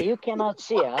them. He said, "You cannot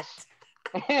see us."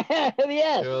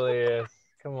 Yes. Julius.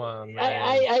 Come on, man.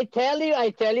 I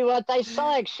tell you what I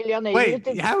saw actually on the YouTube.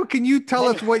 Wait, how can you tell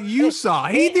us what you saw?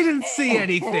 He didn't see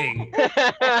anything.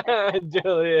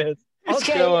 Julius.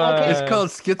 Okay. It's called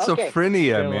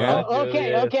schizophrenia, man.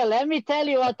 Okay. Let me tell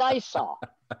you what I saw.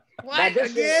 What?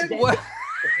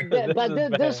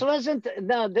 This wasn't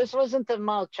in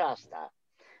Mount Shasta.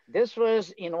 This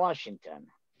was in Washington.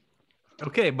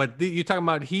 Okay, but you're talking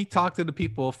about he talked to the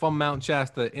people from Mount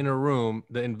Shasta in a room,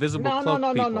 the invisible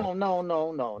cloak people.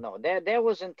 No. There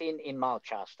wasn't in Mount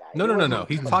Shasta. No.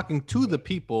 He's talking to the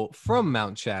people from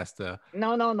Mount Shasta.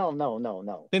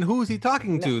 No. Then who is he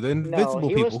talking to? The invisible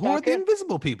people. Who are the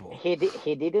invisible people? He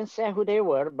didn't say who they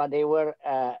were, but they were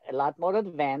a lot more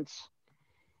advanced.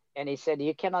 And he said,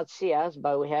 "You cannot see us,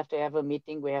 but we have to have a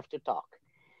meeting. We have to talk."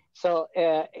 So,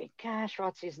 gosh,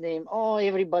 what's his name? Oh,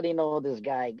 everybody knows this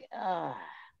guy.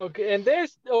 Okay, and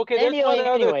there's one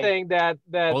other thing that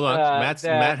hold on,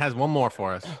 Matt has one more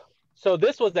for us. So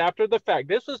this was after the fact.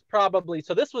 This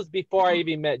was before I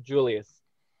even met Julius,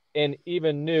 and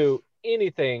even knew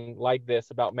anything like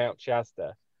this about Mount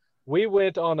Shasta. We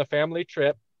went on a family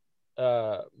trip,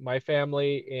 my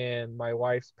family and my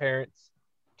wife's parents,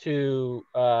 to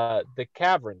the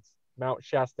caverns, Mount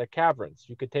Shasta caverns.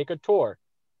 You could take a tour.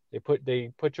 They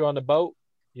put you on the boat,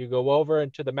 you go over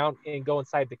into the mountain and go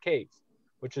inside the caves,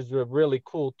 which is a really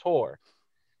cool tour.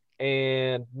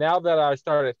 And now that I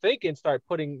start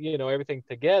putting, everything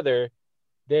together,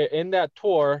 there in that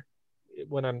tour,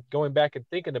 when I'm going back and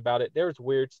thinking about it, there's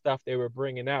weird stuff they were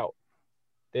bringing out.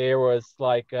 There was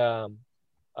like a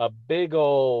big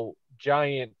old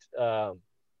giant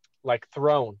like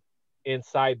throne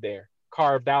inside there,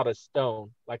 carved out of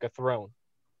stone like a throne,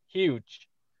 huge,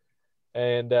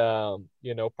 and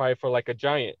probably for like a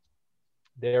giant.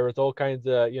 There was all kinds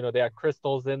of, they had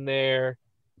crystals in there.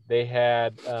 They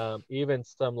had even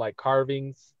some like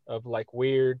carvings of like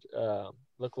weird,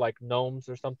 look like gnomes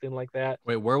or something like that.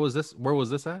 Wait, where was this? Where was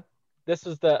this at? This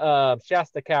is the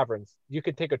Shasta Caverns. You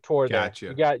could take a tour there.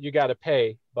 Gotcha. You got to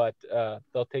pay, but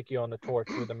they'll take you on the tour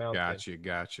through the mountain.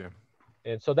 Gotcha.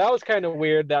 And so that was kind of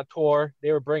weird, that tour.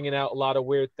 They were bringing out a lot of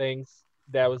weird things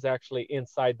that was actually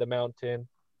inside the mountain.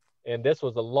 And this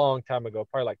was a long time ago,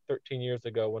 probably like 13 years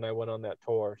ago when I went on that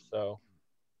tour. So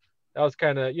that was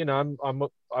kind of,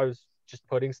 I was just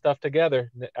putting stuff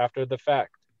together after the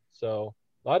fact. So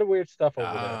a lot of weird stuff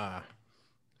over there.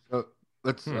 So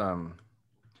let's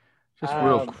just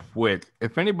real quick.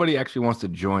 If anybody actually wants to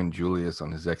join Julius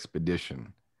on his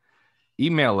expedition,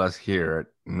 email us here at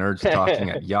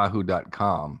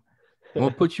nerdstalking@yahoo.com, and we'll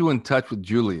put you in touch with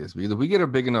Julius. Because if we get a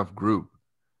big enough group,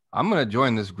 I'm going to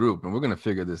join this group and we're going to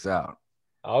figure this out.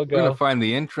 I'll go. We're going to find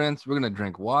the entrance. We're going to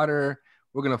drink water.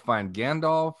 We're going to find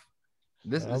Gandalf.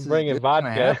 I'm bringing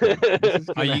vodka.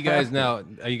 Are you guys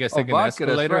taking the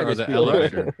escalator or the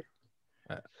elevator?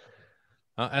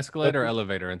 Escalator or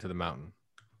elevator into the mountain?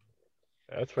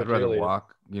 That's I'd rather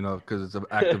walk, because it's an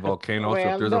active volcano. So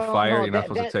if there's a fire, you're not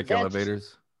supposed to take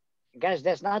elevators. Guys,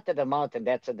 that's not to the mountain.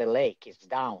 That's at the lake. It's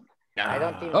down. I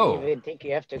don't even think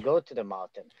you have to go to the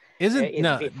mountain. Way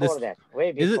before that.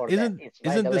 It's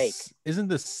by the lake. Isn't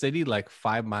the city like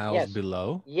 5 miles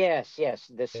below? Yes,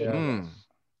 the city.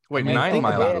 Wait, 9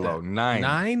 miles below.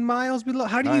 9 miles below?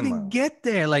 How do you even get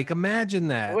there? Like, imagine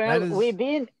that. Well, we've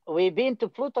been to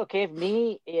Pluto Cave.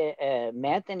 Me,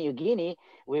 Matt, and Eugenie.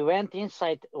 We went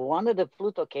inside one of the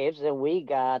Pluto caves, and we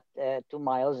got 2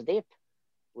 miles deep.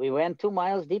 We went 2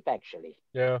 miles deep, actually.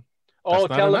 Yeah. Oh,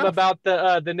 tell them about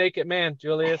the naked man,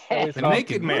 Julius. The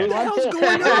naked man. What the hell's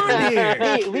going on here?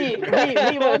 we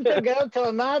want to go to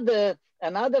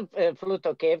another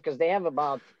Pluto cave because they have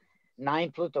about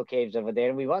 9 Pluto caves over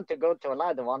there. We want to go to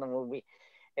another one, and we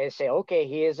say, okay,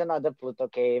 here's another Pluto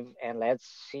cave, and let's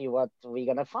see what we're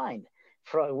gonna find.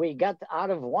 We got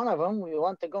out of one of them. We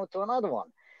want to go to another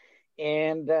one.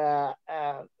 And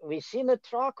we seen a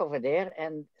truck over there,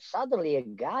 and suddenly a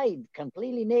guy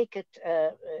completely naked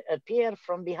appeared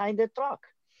from behind the truck.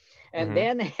 And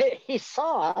then he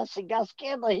saw us, he got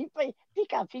scared, he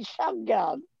picked up his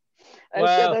shotgun. I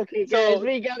said, okay, guys,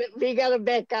 we gotta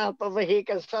back up over here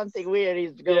because something weird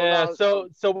is going on. So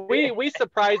we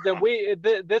surprised them.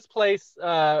 This place,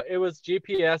 it was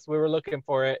GPS, we were looking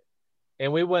for it,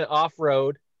 and we went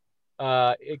off-road.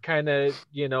 It kind of,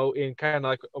 in kind of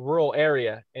like a rural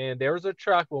area. And there was a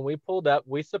truck. When we pulled up,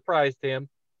 we surprised him.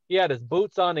 He had his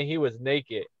boots on and he was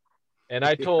naked. And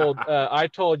I told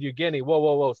Eugenie,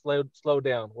 whoa, slow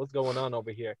down. What's going on over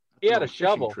here? He had a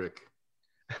shovel. Trick.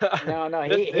 No,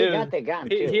 he got the gun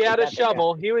too. He had a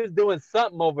shovel. He was doing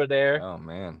something over there. Oh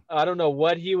man. I don't know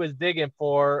what he was digging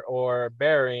for or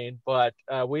burying, but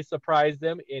we surprised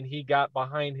him, and he got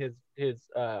behind his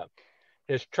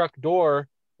truck door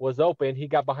was open. He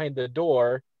got behind the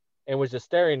door and was just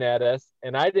staring at us.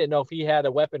 And I didn't know if he had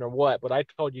a weapon or what, but I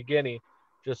told Eugenie,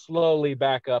 just slowly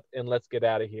back up and let's get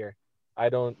out of here. I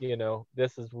don't,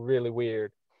 this is really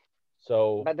weird.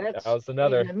 So that was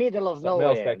another in the middle of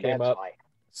nowhere that came up. Why.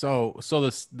 So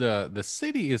the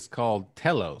city is called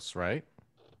Telos, right?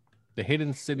 The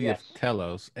hidden city of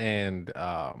Telos. And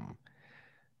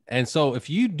so if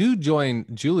you do join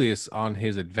Julius on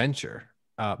his adventure,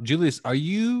 Julius,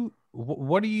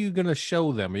 what are you going to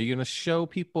show them? Are you going to show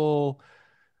people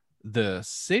the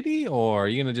city, or are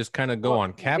you going to just kind of go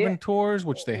on cabin tours,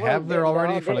 which they have there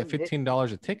already for like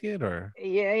 $15 a ticket? Or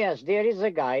yes, there is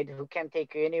a guide who can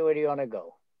take you anywhere you want to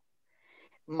go.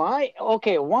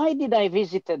 Why did I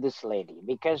visit this lady?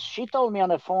 Because she told me on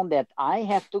the phone that I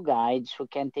have 2 guides who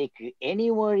can take you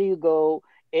anywhere you go,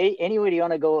 anywhere you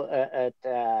want to go at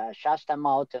Shasta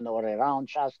Mountain or around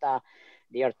Shasta.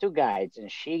 There are 2 guides, and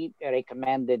she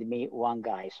recommended me one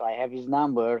guy. So I have his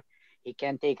number. He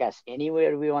can take us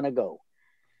anywhere we want to go.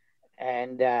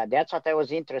 And that's what I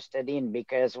was interested in,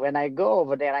 because when I go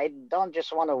over there, I don't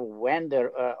just want to wander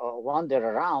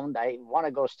around. I want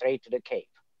to go straight to the cave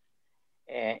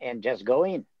and just go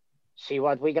in, see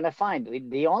what we're going to find.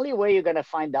 The only way you're going to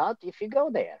find out if you go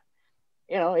there.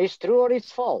 It's true or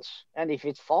it's false. And if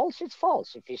it's false, it's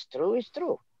false. If it's true, it's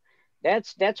true.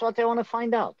 That's what I want to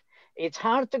find out. It's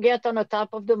hard to get on the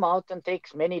top of the mountain,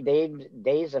 takes many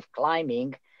days of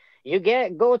climbing. You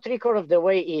go 3/4 of the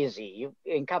way easy,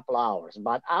 in a couple hours.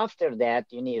 But after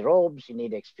that, you need ropes, you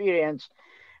need experience.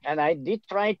 And I did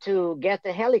try to get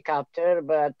a helicopter,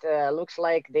 but looks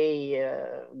like they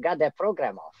got that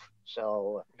program off.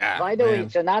 So, by the way, man.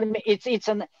 it's an army.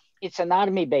 It's an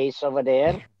army base over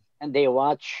there, and they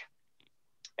watch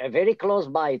very close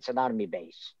by. It's an army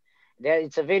base. There,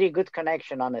 it's a very good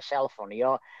connection on a cell phone.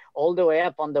 You're all the way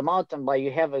up on the mountain, but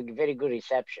you have a very good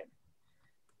reception.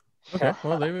 Okay,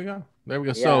 well there we go. There we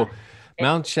go. Yeah. So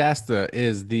Mount Shasta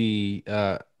is the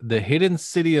hidden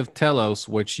city of Telos,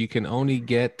 which you can only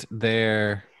get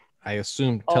there, I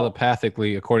assume,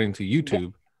 telepathically, according to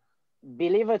YouTube.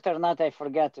 Believe it or not, I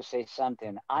forgot to say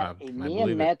something. Me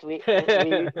and believe Matt,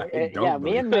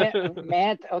 me and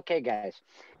Matt. Okay, guys,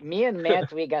 me and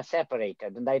Matt, we got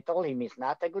separated, and I told him it's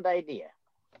not a good idea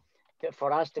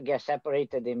for us to get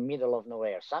separated in the middle of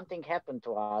nowhere. Something happened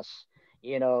to us,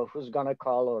 who's gonna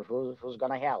call or who's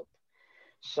gonna help?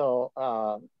 So,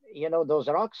 those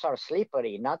rocks are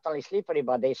slippery. Not only slippery,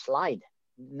 but they slide.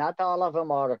 Not all of them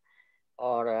are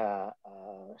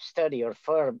sturdy or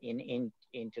firm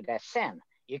into that sand.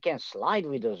 You can slide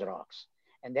with those rocks,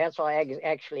 and that's what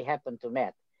actually happened to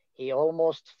Matt. He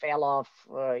almost fell off.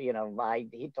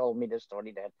 He told me the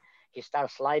story that he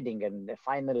started sliding, and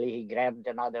finally he grabbed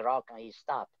another rock and he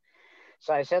stopped.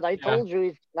 So I said, I told you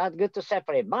it's not good to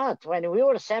separate. But when we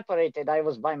were separated, I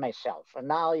was by myself. And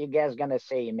now you guys gonna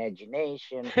say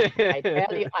imagination. I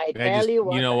tell you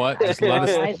what. You know what? Just let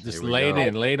us just lay it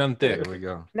in, lay it on thick. There we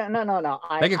go. No.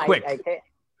 Make it quick.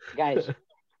 Guys,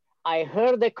 I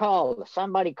heard the call.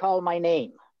 Somebody called my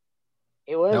name.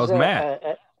 It was, that was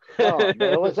Matt. No,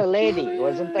 it was a lady. It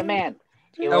wasn't a man.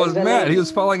 That was Matt. He was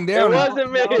falling down. It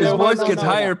wasn't me. His voice gets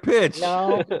higher pitched.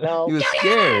 No. He was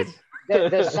scared.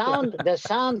 The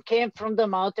sound came from the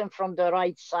mountain from the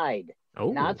right side,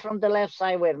 not from the left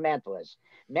side where Matt was.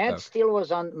 Matt still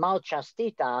was on Mount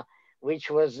Shasta, which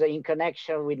was in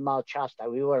connection with Mount Shasta.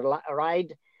 We were right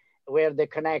where the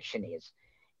connection is.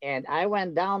 And I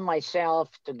went down myself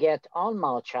to get on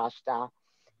Mount Shasta.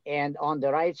 And on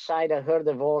the right side, I heard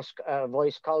a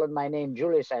voice calling my name,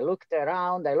 Julius. I looked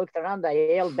around, I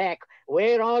yelled back,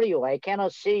 "Where are you? I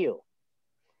cannot see you."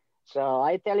 So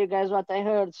I tell you guys what I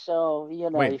heard. So, if you're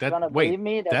going to believe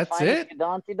me, that's fine. It? If you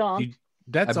don't, you don't.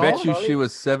 That's I bet you she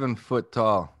was 7 foot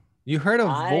tall. You heard a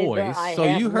voice. I so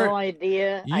have you heard no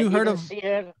idea. You heard didn't see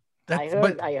her.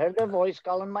 I heard a voice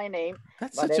calling my name.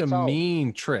 That's such a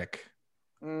mean trick.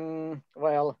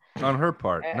 Well, on her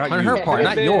part, not on you. her part,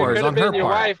 not yours. On her part. Your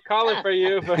wife calling for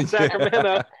you from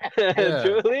Sacramento.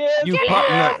 Julius,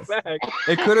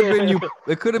 it could have been you.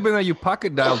 It could have been that you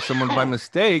pocket dialed someone by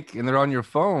mistake, and they're on your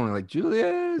phone, like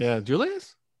Julius. Yeah,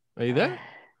 Julius, are you there?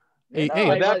 Hey,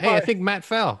 I think Matt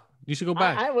fell. You should go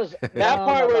back. That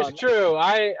part was true.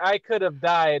 I could have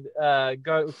died. I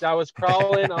was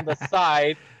crawling on the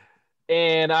side,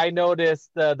 and I noticed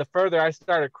the further I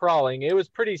started crawling, it was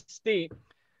pretty steep.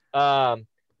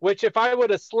 Which if I would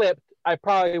have slipped, I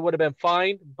probably would have been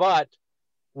fine. But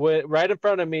right in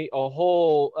front of me, a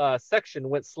whole section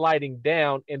went sliding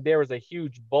down, and there was a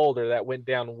huge boulder that went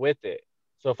down with it.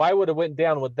 So if I would have went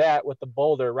down with the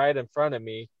boulder right in front of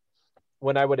me,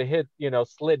 when I would have hit,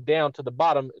 slid down to the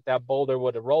bottom, that boulder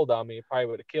would have rolled on me. It probably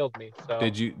would have killed me. So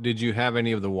did you have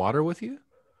any of the water with you?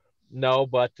 No,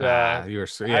 but you're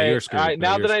screwed.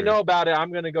 Now that I know about it, I'm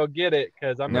gonna go get it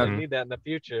because I'm gonna need that in the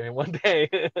future and one day.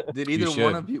 Did either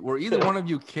one of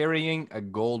you carrying a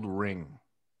gold ring?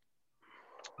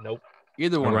 Nope.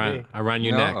 Either one around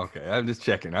your neck. Okay, I'm just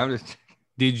checking.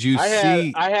 Did you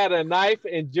see? I had a knife,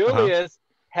 and Julius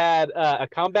had a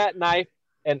combat knife,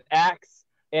 an axe,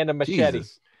 and a machete.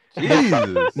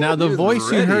 Jesus. Now the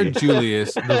voice you heard,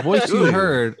 Julius,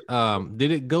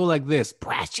 did it go like this?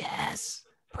 Precious.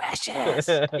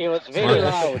 It was very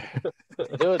loud,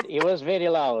 dude. It was very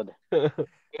loud.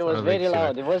 It was very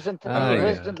loud. It wasn't. It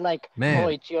wasn't like,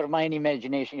 it's your mind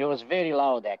imagination. It was very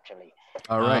loud, actually.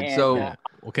 All right. And,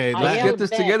 okay, let's get this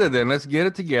together then. Let's get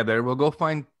it together. We'll go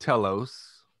find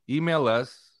Telos. Email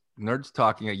us,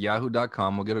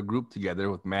 nerdstalking@yahoo.com. We'll get a group together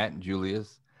with Matt and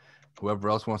Julius, whoever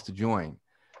else wants to join.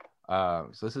 So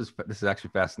this is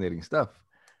actually fascinating stuff.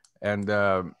 And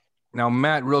now,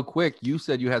 Matt, real quick, you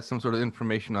said you had some sort of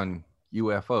information on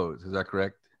UFOs. Is that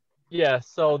correct? Yeah.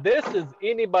 So this is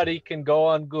anybody can go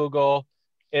on Google.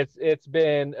 It's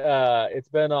been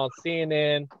on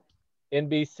CNN,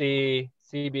 NBC,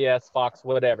 CBS, Fox,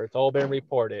 whatever. It's all been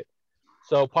reported.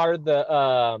 So part of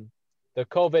the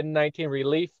COVID-19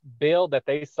 relief bill that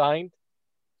they signed.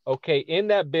 Okay, in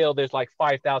that bill, there's like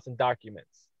 5,000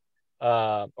 documents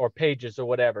or pages or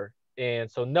whatever, and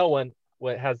so no one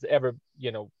has ever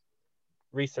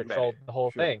research Right. the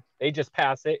whole Sure. thing. They just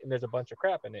pass it, and there's a bunch of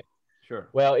crap in it. Sure.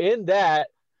 Well, in that,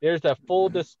 there's a full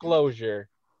disclosure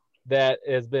that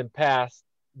has been passed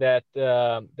that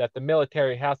the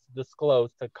military has to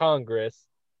disclose to Congress,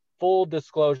 full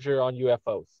disclosure on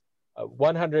UFOs.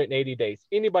 180 days.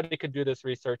 Anybody could do this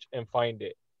research and find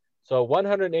it. So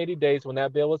 180 days when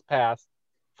that bill was passed,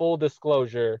 full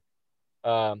disclosure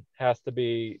has to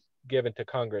be given to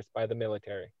Congress by the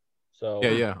military. So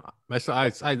Yeah.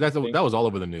 That was all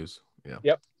over the news. Yeah.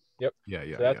 Yep.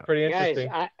 Yeah. So that's pretty interesting.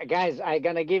 Guys, I'm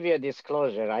gonna give you a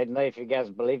disclosure. I don't know if you guys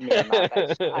believe me or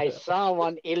not. I saw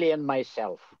one alien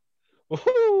myself.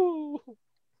 Woo!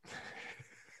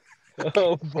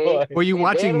 Oh boy. Were you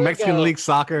watching Mexican League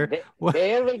soccer?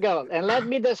 There we go. And let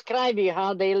me describe you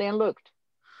how the alien looked.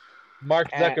 Mark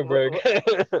Zuckerberg.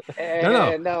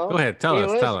 No. Go ahead. Tell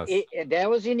us. That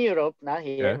was in Europe, not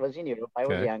here. Okay. It was in Europe. I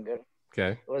was younger.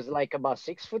 Okay. It was like about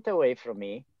 6 foot away from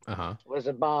me. Uh-huh. It was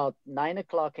about 9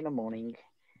 o'clock in the morning.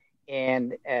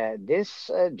 And this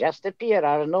just appeared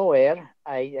out of nowhere.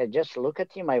 I just looked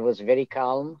at him. I was very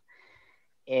calm.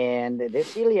 And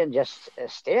this alien just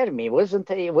stared at me.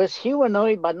 It was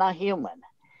humanoid, but not human.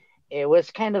 It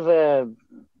was kind of a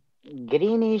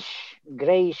greenish,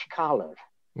 grayish color.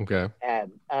 Okay.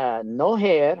 No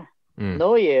hair,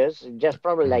 no ears, just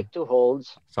probably like 2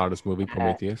 holes. Saw this movie,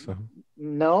 Prometheus.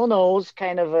 No nose,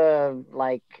 kind of a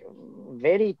like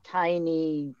very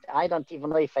tiny. I don't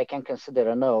even know if I can consider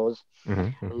a nose.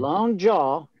 Long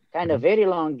jaw, kind of very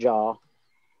long jaw,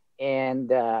 and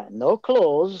no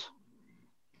clothes.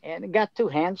 And got 2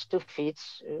 hands, 2 feet,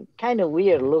 kind of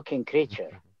weird looking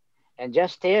creature. And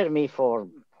just stared at me for,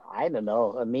 I don't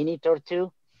know, a minute or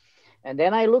 2. And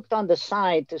then I looked on the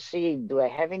side to see, do I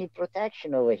have any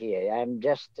protection over here? I'm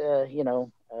just,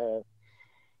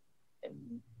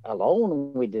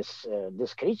 alone with this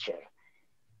creature.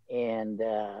 And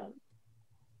the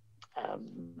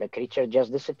creature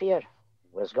just disappeared,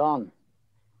 was gone.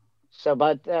 So,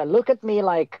 but look at me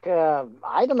like,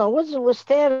 I don't know, was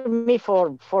staring at me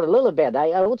for a little bit.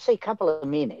 I would say a couple of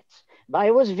minutes. But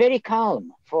I was very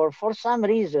calm. For some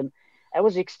reason, I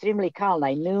was extremely calm.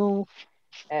 I knew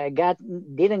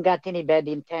didn't got any bad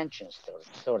intentions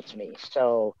towards me.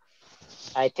 So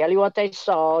I tell you what I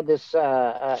saw. This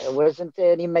wasn't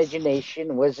an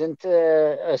imagination, wasn't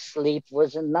asleep,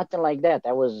 wasn't nothing like that.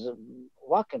 I was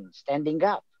walking, standing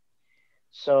up.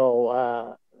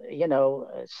 So,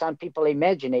 some people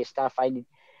imagine stuff.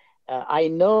 I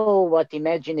know what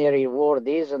imaginary world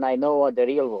is, and I know what the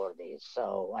real world is.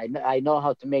 So I know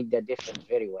how to make that difference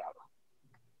very well.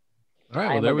 All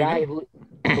right, I'm a guy who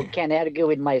can argue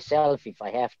with myself if I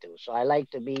have to. So I like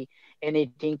to be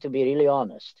anything to be really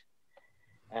honest.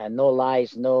 No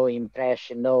lies, no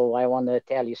impression. No, I want to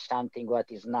tell you something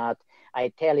what is not. I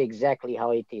tell you exactly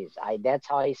how it is. That's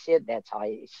how I see it. That's how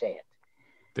I say it.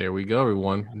 There we go,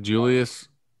 everyone. Julius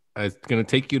is going to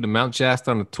take you to Mount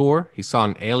Shasta on a tour. He saw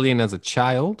an alien as a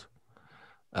child.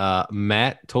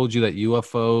 Matt told you that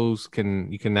UFOs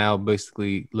you can now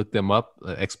basically look them up.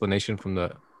 Explanation from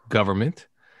the government.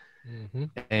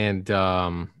 And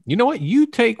you know what? You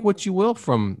take what you will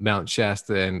from Mount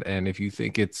Shasta, and if you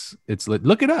think it's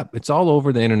look it up. It's all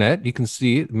over the internet. You can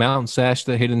see it. Mount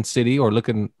Shasta Hidden City, or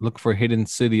look for Hidden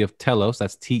City of Telos.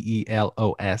 That's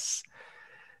Telos.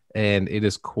 And it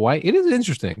is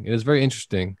interesting. It is very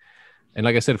interesting. And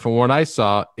like I said, from what I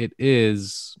saw, it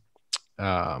is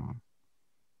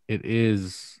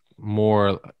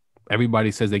more,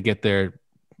 everybody says they get there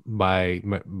by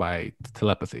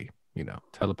telepathy,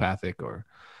 telepathic, or,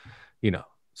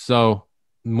 so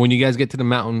when you guys get to the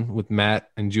mountain with Matt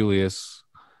and Julius,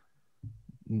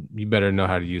 you better know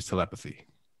how to use telepathy.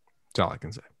 That's all I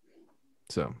can say.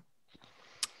 So,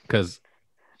 because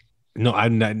no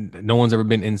one's ever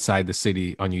been inside the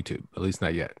city on YouTube, at least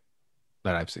not yet,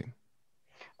 that I've seen.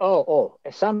 Oh,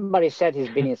 somebody said he's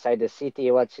been inside the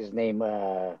city. What's his name?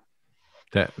 The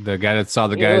guy that saw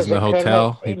the guys in the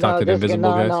hotel. He talked to the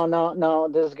invisible guys. No.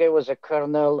 This guy was a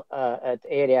colonel at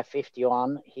Area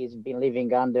 51. He's been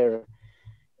living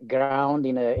underground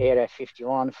in Area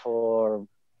 51 for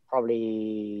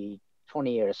probably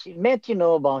 20 years. Matt, you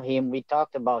know about him. We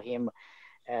talked about him.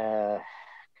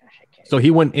 So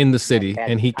he went in the city,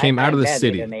 and he came out of the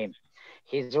city.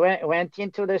 He went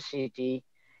into the city.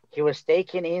 He was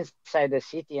taken inside the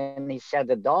city, and he said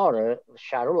the daughter,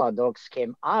 Sharula Dogs,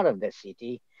 came out of the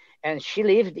city, and she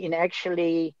lived in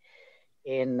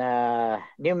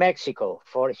New Mexico.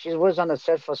 She was on the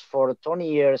surface for 20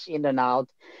 years, in and out.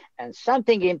 And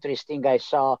something interesting I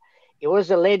saw, it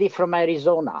was a lady from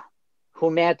Arizona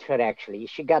who met her, actually.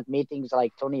 She got meetings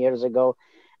like 20 years ago.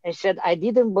 And said, I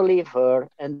didn't believe her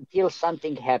until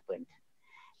something happened.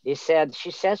 She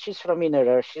says she's from Middle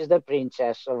Earth. She's the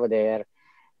princess over there,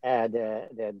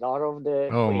 the daughter of the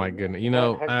Oh my queen.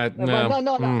 goodness. But No.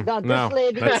 no, this No.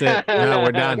 lady. That's it. No,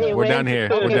 we're done. Hey, We're done wait, here.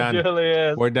 We're okay, done.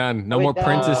 Julius. We're done. No we're more done.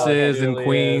 princesses and Julius.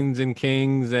 queens and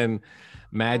kings and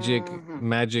Mhm.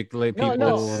 magic lay No, people.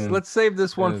 no. And Let's save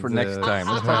this one for next time.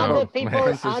 Let's talk Other about people,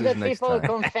 princesses other next people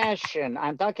time. confession.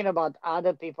 I'm talking about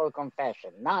other people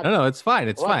confession, not No, it's fine.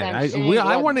 It's what fine. I'm saying.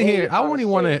 I What want to they hear. are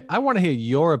saying. I want to hear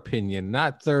your opinion,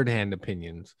 not third hand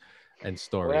opinions and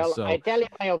stories. Well, I tell you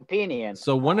my opinion.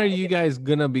 So when are you guys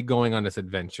gonna be going on this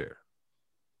adventure?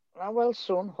 Well,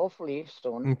 soon, hopefully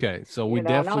soon. Okay, so we You know,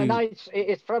 now definitely,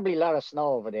 it's probably a lot of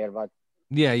snow over there, but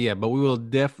yeah, but we will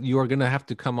you are gonna have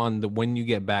to come on when you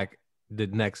get back the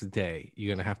next day.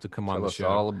 You're gonna have to come on Tell the us show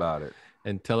all about it.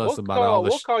 and tell us about all the.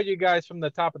 We'll call you guys from the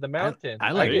top of the mountain.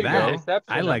 I like There you that. go.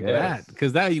 Reception I like up there. that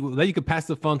because then you could pass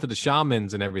the phone to the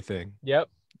shamans and everything. Yep.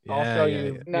 I'll Yeah, show yeah,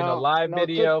 you, yeah. you know, live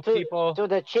video, people to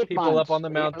the chipmunks. up on the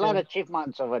We have a lot mountain. of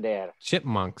chipmunks over there.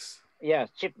 Chipmunks.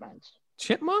 Yes, chipmunks.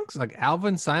 Chipmunks like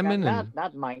Alvin, Simon, and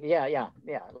Not mine. Yeah,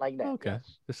 like that. okay.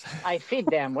 Yes. I feed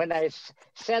them. When I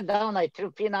sat down, I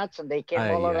threw peanuts and they came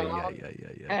all around.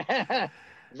 Yeah.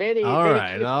 Very, All very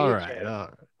right, cute all right, creatures. all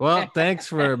right. Well, thanks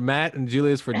for Matt and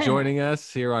Julius for joining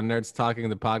us here on Nerds Talking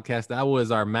the podcast. That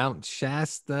was our Mount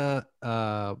Shasta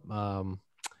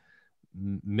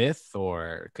myth,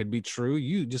 or it could be true.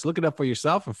 You just look it up for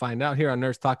yourself and find out here on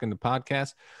Nerds Talking the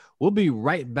podcast. We'll be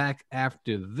right back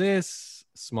after this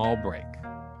small break.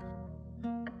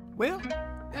 Well,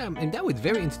 and that was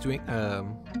very interesting.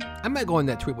 I might go on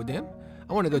that trip with them.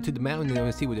 I want to go to the mountain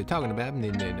and see what they're talking about, and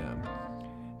then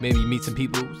maybe meet some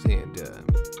people and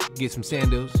get some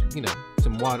sandals,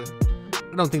 some water.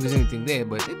 I don't think there's anything there,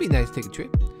 but it'd be nice to take a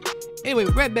trip. Anyway,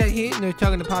 right back here, they're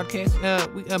talking the podcast.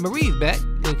 Marie's back,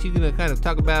 and she's gonna kind of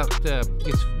talk about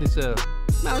this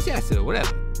Mount Shasta or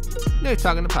whatever. They're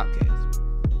talking the podcast.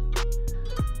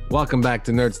 Welcome back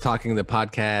to Nerds Talking the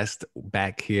podcast.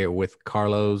 Back here with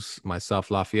Carlos, myself,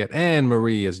 Lafayette, and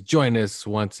Marie has joined us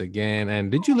once again.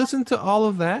 And did you listen to all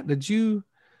of that? No.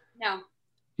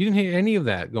 You didn't hear any of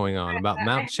that going on about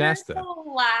Mount Shasta? The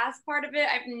last part of it,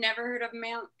 I've never heard of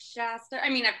Mount Shasta. I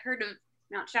mean, I've heard of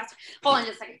Mount Shasta. Hold on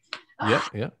just a second. Yep.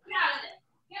 Get out of it.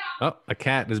 Get out. Oh, a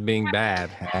cat is being bad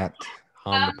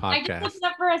on the I just podcast. looked it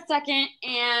up for a second,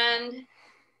 and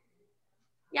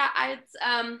yeah, it's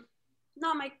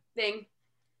not my thing.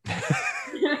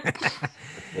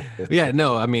 Yeah,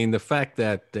 no, I mean, the fact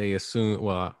that they assume,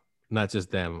 well, not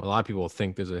just them, a lot of people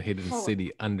think there's a hidden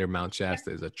city under Mount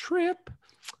Shasta is a trip.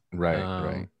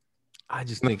 Right. I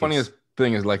just The think funniest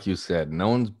thing is, like you said, no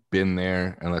one's been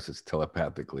there unless it's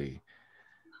telepathically,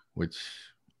 which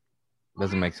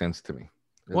doesn't make sense to me.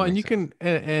 well, and you can,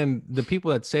 and the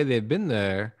people that say they've been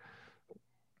there,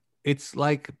 it's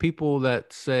like people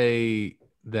that say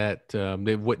that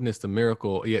they've witnessed a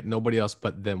miracle, yet nobody else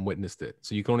but them witnessed it.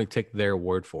 So you can only take their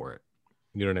word for it.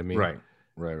 You know what I mean? Right.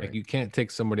 Like you can't take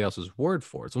somebody else's word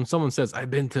for it. So when someone says, "I've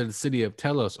been to the city of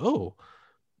Telos,"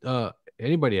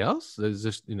 anybody else? Is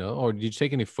this, or did you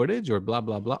take any footage or blah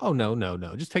blah blah? Oh no,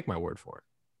 just take my word for it.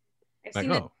 I've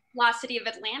seen the lost city of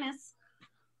Atlantis.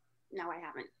 No, I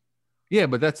haven't. Yeah,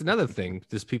 but that's another thing.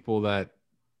 There's people that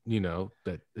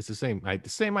that it's the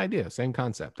same idea, same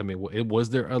concept. I mean, was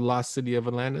there a lost city of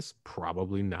Atlantis?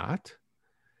 Probably not.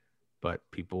 But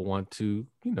people want to,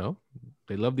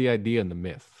 they love the idea and the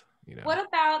myth. What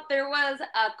about there was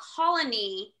a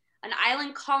colony, an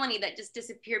island colony that just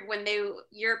disappeared when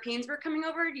Europeans were coming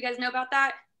over? Do you guys know about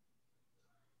that?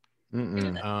 It was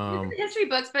in history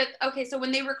books, but okay, so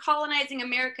when they were colonizing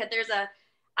America, there's a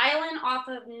island off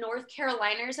of North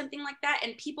Carolina or something like that,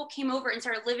 and people came over and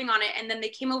started living on it, and then they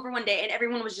came over one day and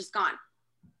everyone was just gone.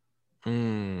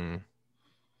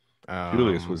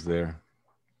 Julius was there.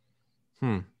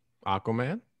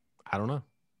 Aquaman? I don't know.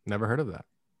 Never heard of that.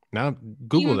 Now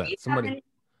Google that. Somebody.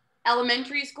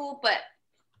 Elementary school, but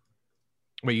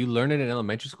Wait, you learned it in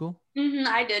elementary school?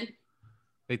 I did.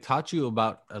 They taught you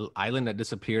about an island that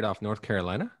disappeared off North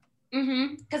Carolina?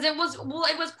 Because it was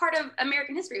part of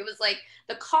American history. It was like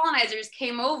the colonizers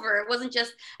came over. It wasn't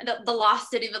just the lost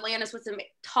city of Atlantis with some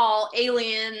tall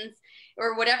aliens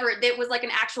or whatever. It was like an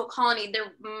actual colony.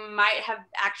 There might have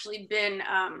actually been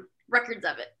records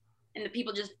of it, and the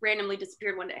people just randomly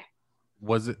disappeared one day.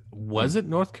 Was it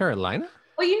North Carolina?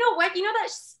 Well, you know what? You know that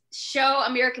show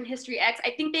American History X?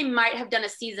 I think they might have done a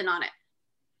season on it.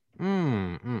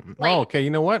 Okay, you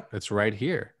know what? It's right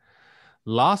here.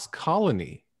 Lost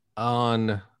Colony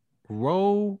on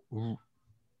Roanoke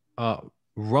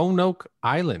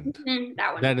Island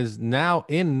That one. that is now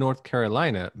in North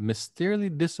Carolina mysteriously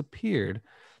disappeared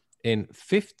in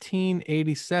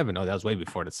 1587. Oh, that was way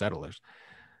before the settlers.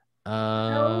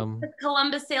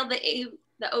 Columbus sailed the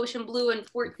ocean blue in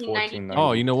 1490.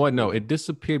 Oh, you know what? No, it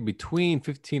disappeared between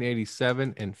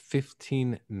 1587 and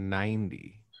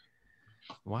 1590.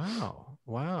 Wow.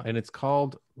 And it's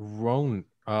called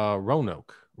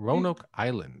Roanoke. Roanoke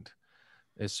Island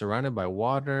is surrounded by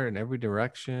water in every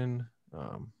direction.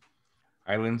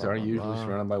 Islands are usually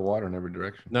surrounded by water in every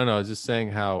direction. No, I was just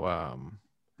saying how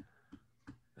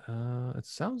it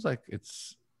sounds like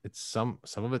it's some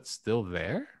of it's still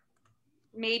there.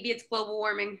 Maybe it's global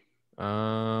warming.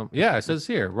 Yeah, it says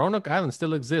here Roanoke Island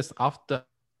still exists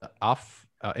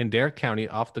in Dare County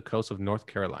off the coast of North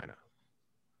Carolina.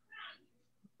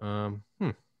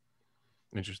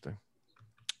 Interesting.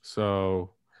 So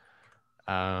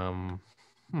sorry,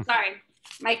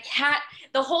 my cat,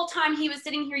 the whole time he was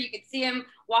sitting here, you could see him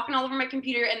walking all over my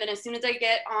computer, and then as soon as I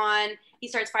get on, he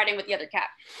starts fighting with the other cat.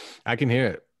 I can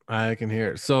hear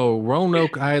it. So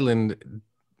Roanoke Island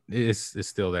is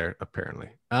still there, apparently.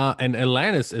 And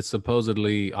Atlantis is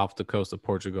supposedly off the coast of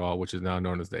Portugal, which is now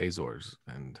known as the Azores.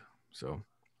 And so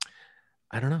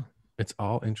I don't know. It's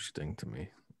all interesting to me.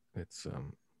 It's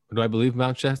do I believe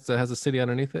Mount Shasta has a city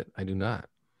underneath it? I do not.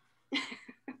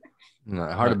 No,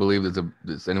 hard to believe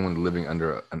there's anyone living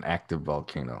under an active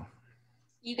volcano.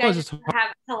 You guys have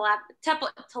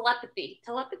telepathy.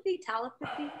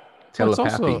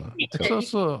 It's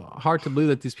also hard to believe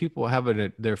that these people have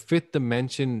their fifth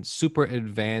dimension, super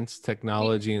advanced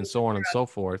technology, and so on and so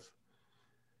forth,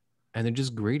 and they're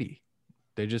just greedy.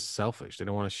 They're just selfish. They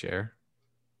don't want to share.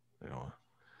 They don't want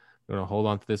to hold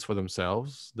on to this for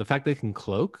themselves. The fact they can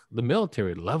cloak, the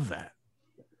military love that.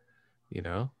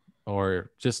 Or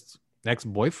just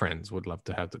ex-boyfriends would love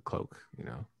to have the cloak.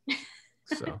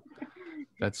 So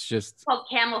that's just called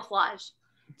camouflage.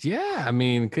 Yeah, I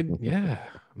mean,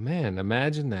 man,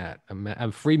 imagine that.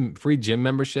 Free gym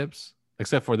memberships,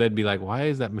 except for they'd be like, why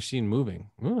is that machine moving?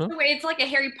 Wait, it's like a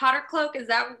Harry Potter cloak? Is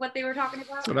that what they were talking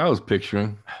about? That's what I was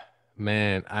picturing.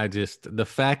 Man, the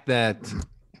fact that,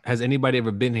 has anybody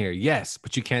ever been here? Yes,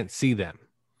 but you can't see them.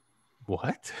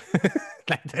 What?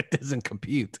 that doesn't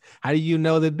compute. How do you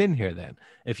know they've been here then?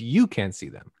 If you can't see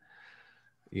them,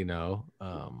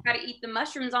 Got to eat the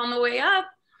mushrooms on the way up.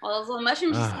 All those little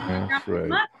mushrooms. That's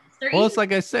right. Well, it's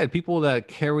like I said, people that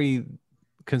carry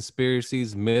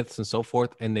conspiracies, myths, and so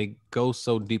forth, and they go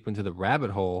so deep into the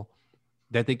rabbit hole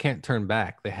that they can't turn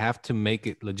back. They have to make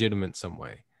it legitimate some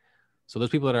way. So those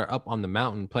people that are up on the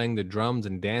mountain playing the drums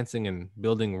and dancing and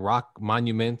building rock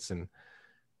monuments, and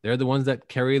they're the ones that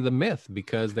carry the myth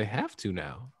because they have to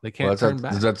now. They can't turn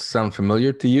back. Does that sound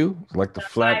familiar to you? Like the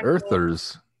flat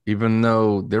earthers, even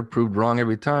though they're proved wrong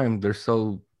every time, they're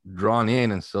so drawn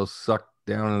in and so sucked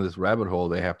down in this rabbit hole,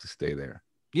 they have to stay there.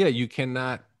 Yeah, you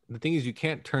cannot. The thing is, you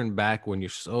can't turn back when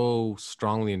you're so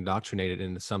strongly indoctrinated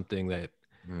into something that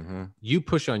you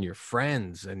push on your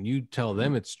friends and you tell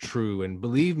them it's true and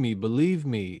believe me,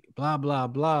 blah blah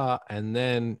blah, and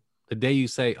then the day you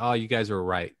say, "Oh, you guys are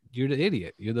right," you're the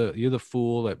idiot. You're the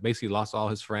fool that basically lost all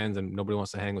his friends and nobody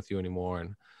wants to hang with you anymore,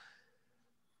 and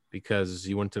because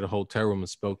you went to the hotel room and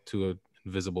spoke to an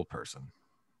invisible person.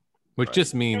 Which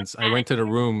just means I went to the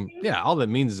room. Yeah, all that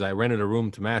means is I rented a room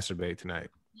to masturbate tonight.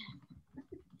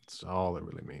 That's all it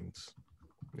really means,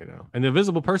 And the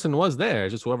invisible person was there,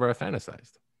 just whoever I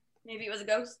fantasized. Maybe it was a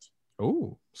ghost.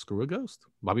 Oh, screw a ghost.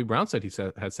 Bobby Brown said he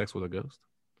had sex with a ghost.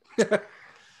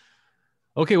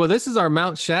 Okay, well, this is our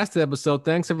Mount Shasta episode.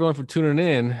 Thanks, everyone, for tuning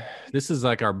in. This is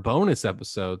like our bonus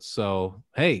episode. So,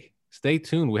 hey, stay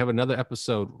tuned. We have another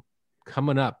episode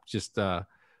coming up. Just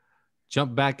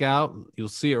jump back out. You'll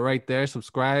see it right there.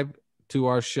 Subscribe to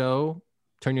our show.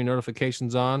 Turn your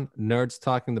notifications on. Nerds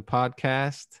Talking the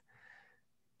Podcast.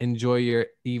 Enjoy your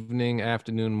evening,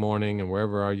 afternoon, morning, and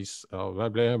wherever are you. Oh, blah,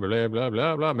 blah, blah, blah,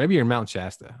 blah, blah. Maybe you're in Mount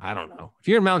Shasta. I don't know. If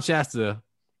you're in Mount Shasta,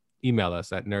 email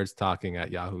us at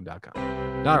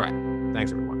nerdstalking@yahoo.com. All right.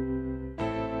 Thanks, everyone.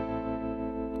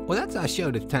 Well, that's our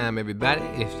show this time, everybody.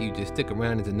 If you just stick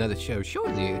around, there's another show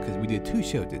shortly, because we did 2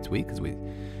 shows this week, because we're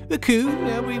cool.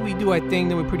 We do our thing,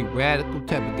 then we're pretty radical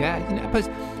type of guys. Plus,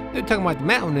 they're talking about the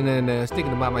mountain, and then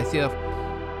thinking about myself,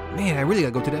 man, I really got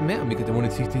to go to that mountain because I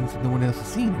want to see things that no one else has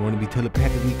seen. I want to be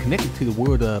telepathically connected to the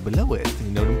world below us.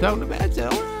 You know what I'm talking about? So,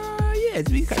 yeah,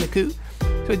 it's really kind of cool.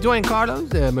 So join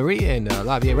Carlos, Maria, and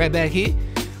Lavia right back here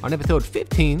on episode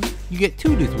 15. You get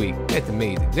 2 this week. That's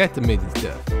amazing. That's amazing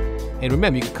stuff. And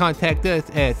remember, you can contact us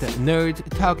at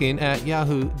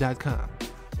nerdstalking@yahoo.com.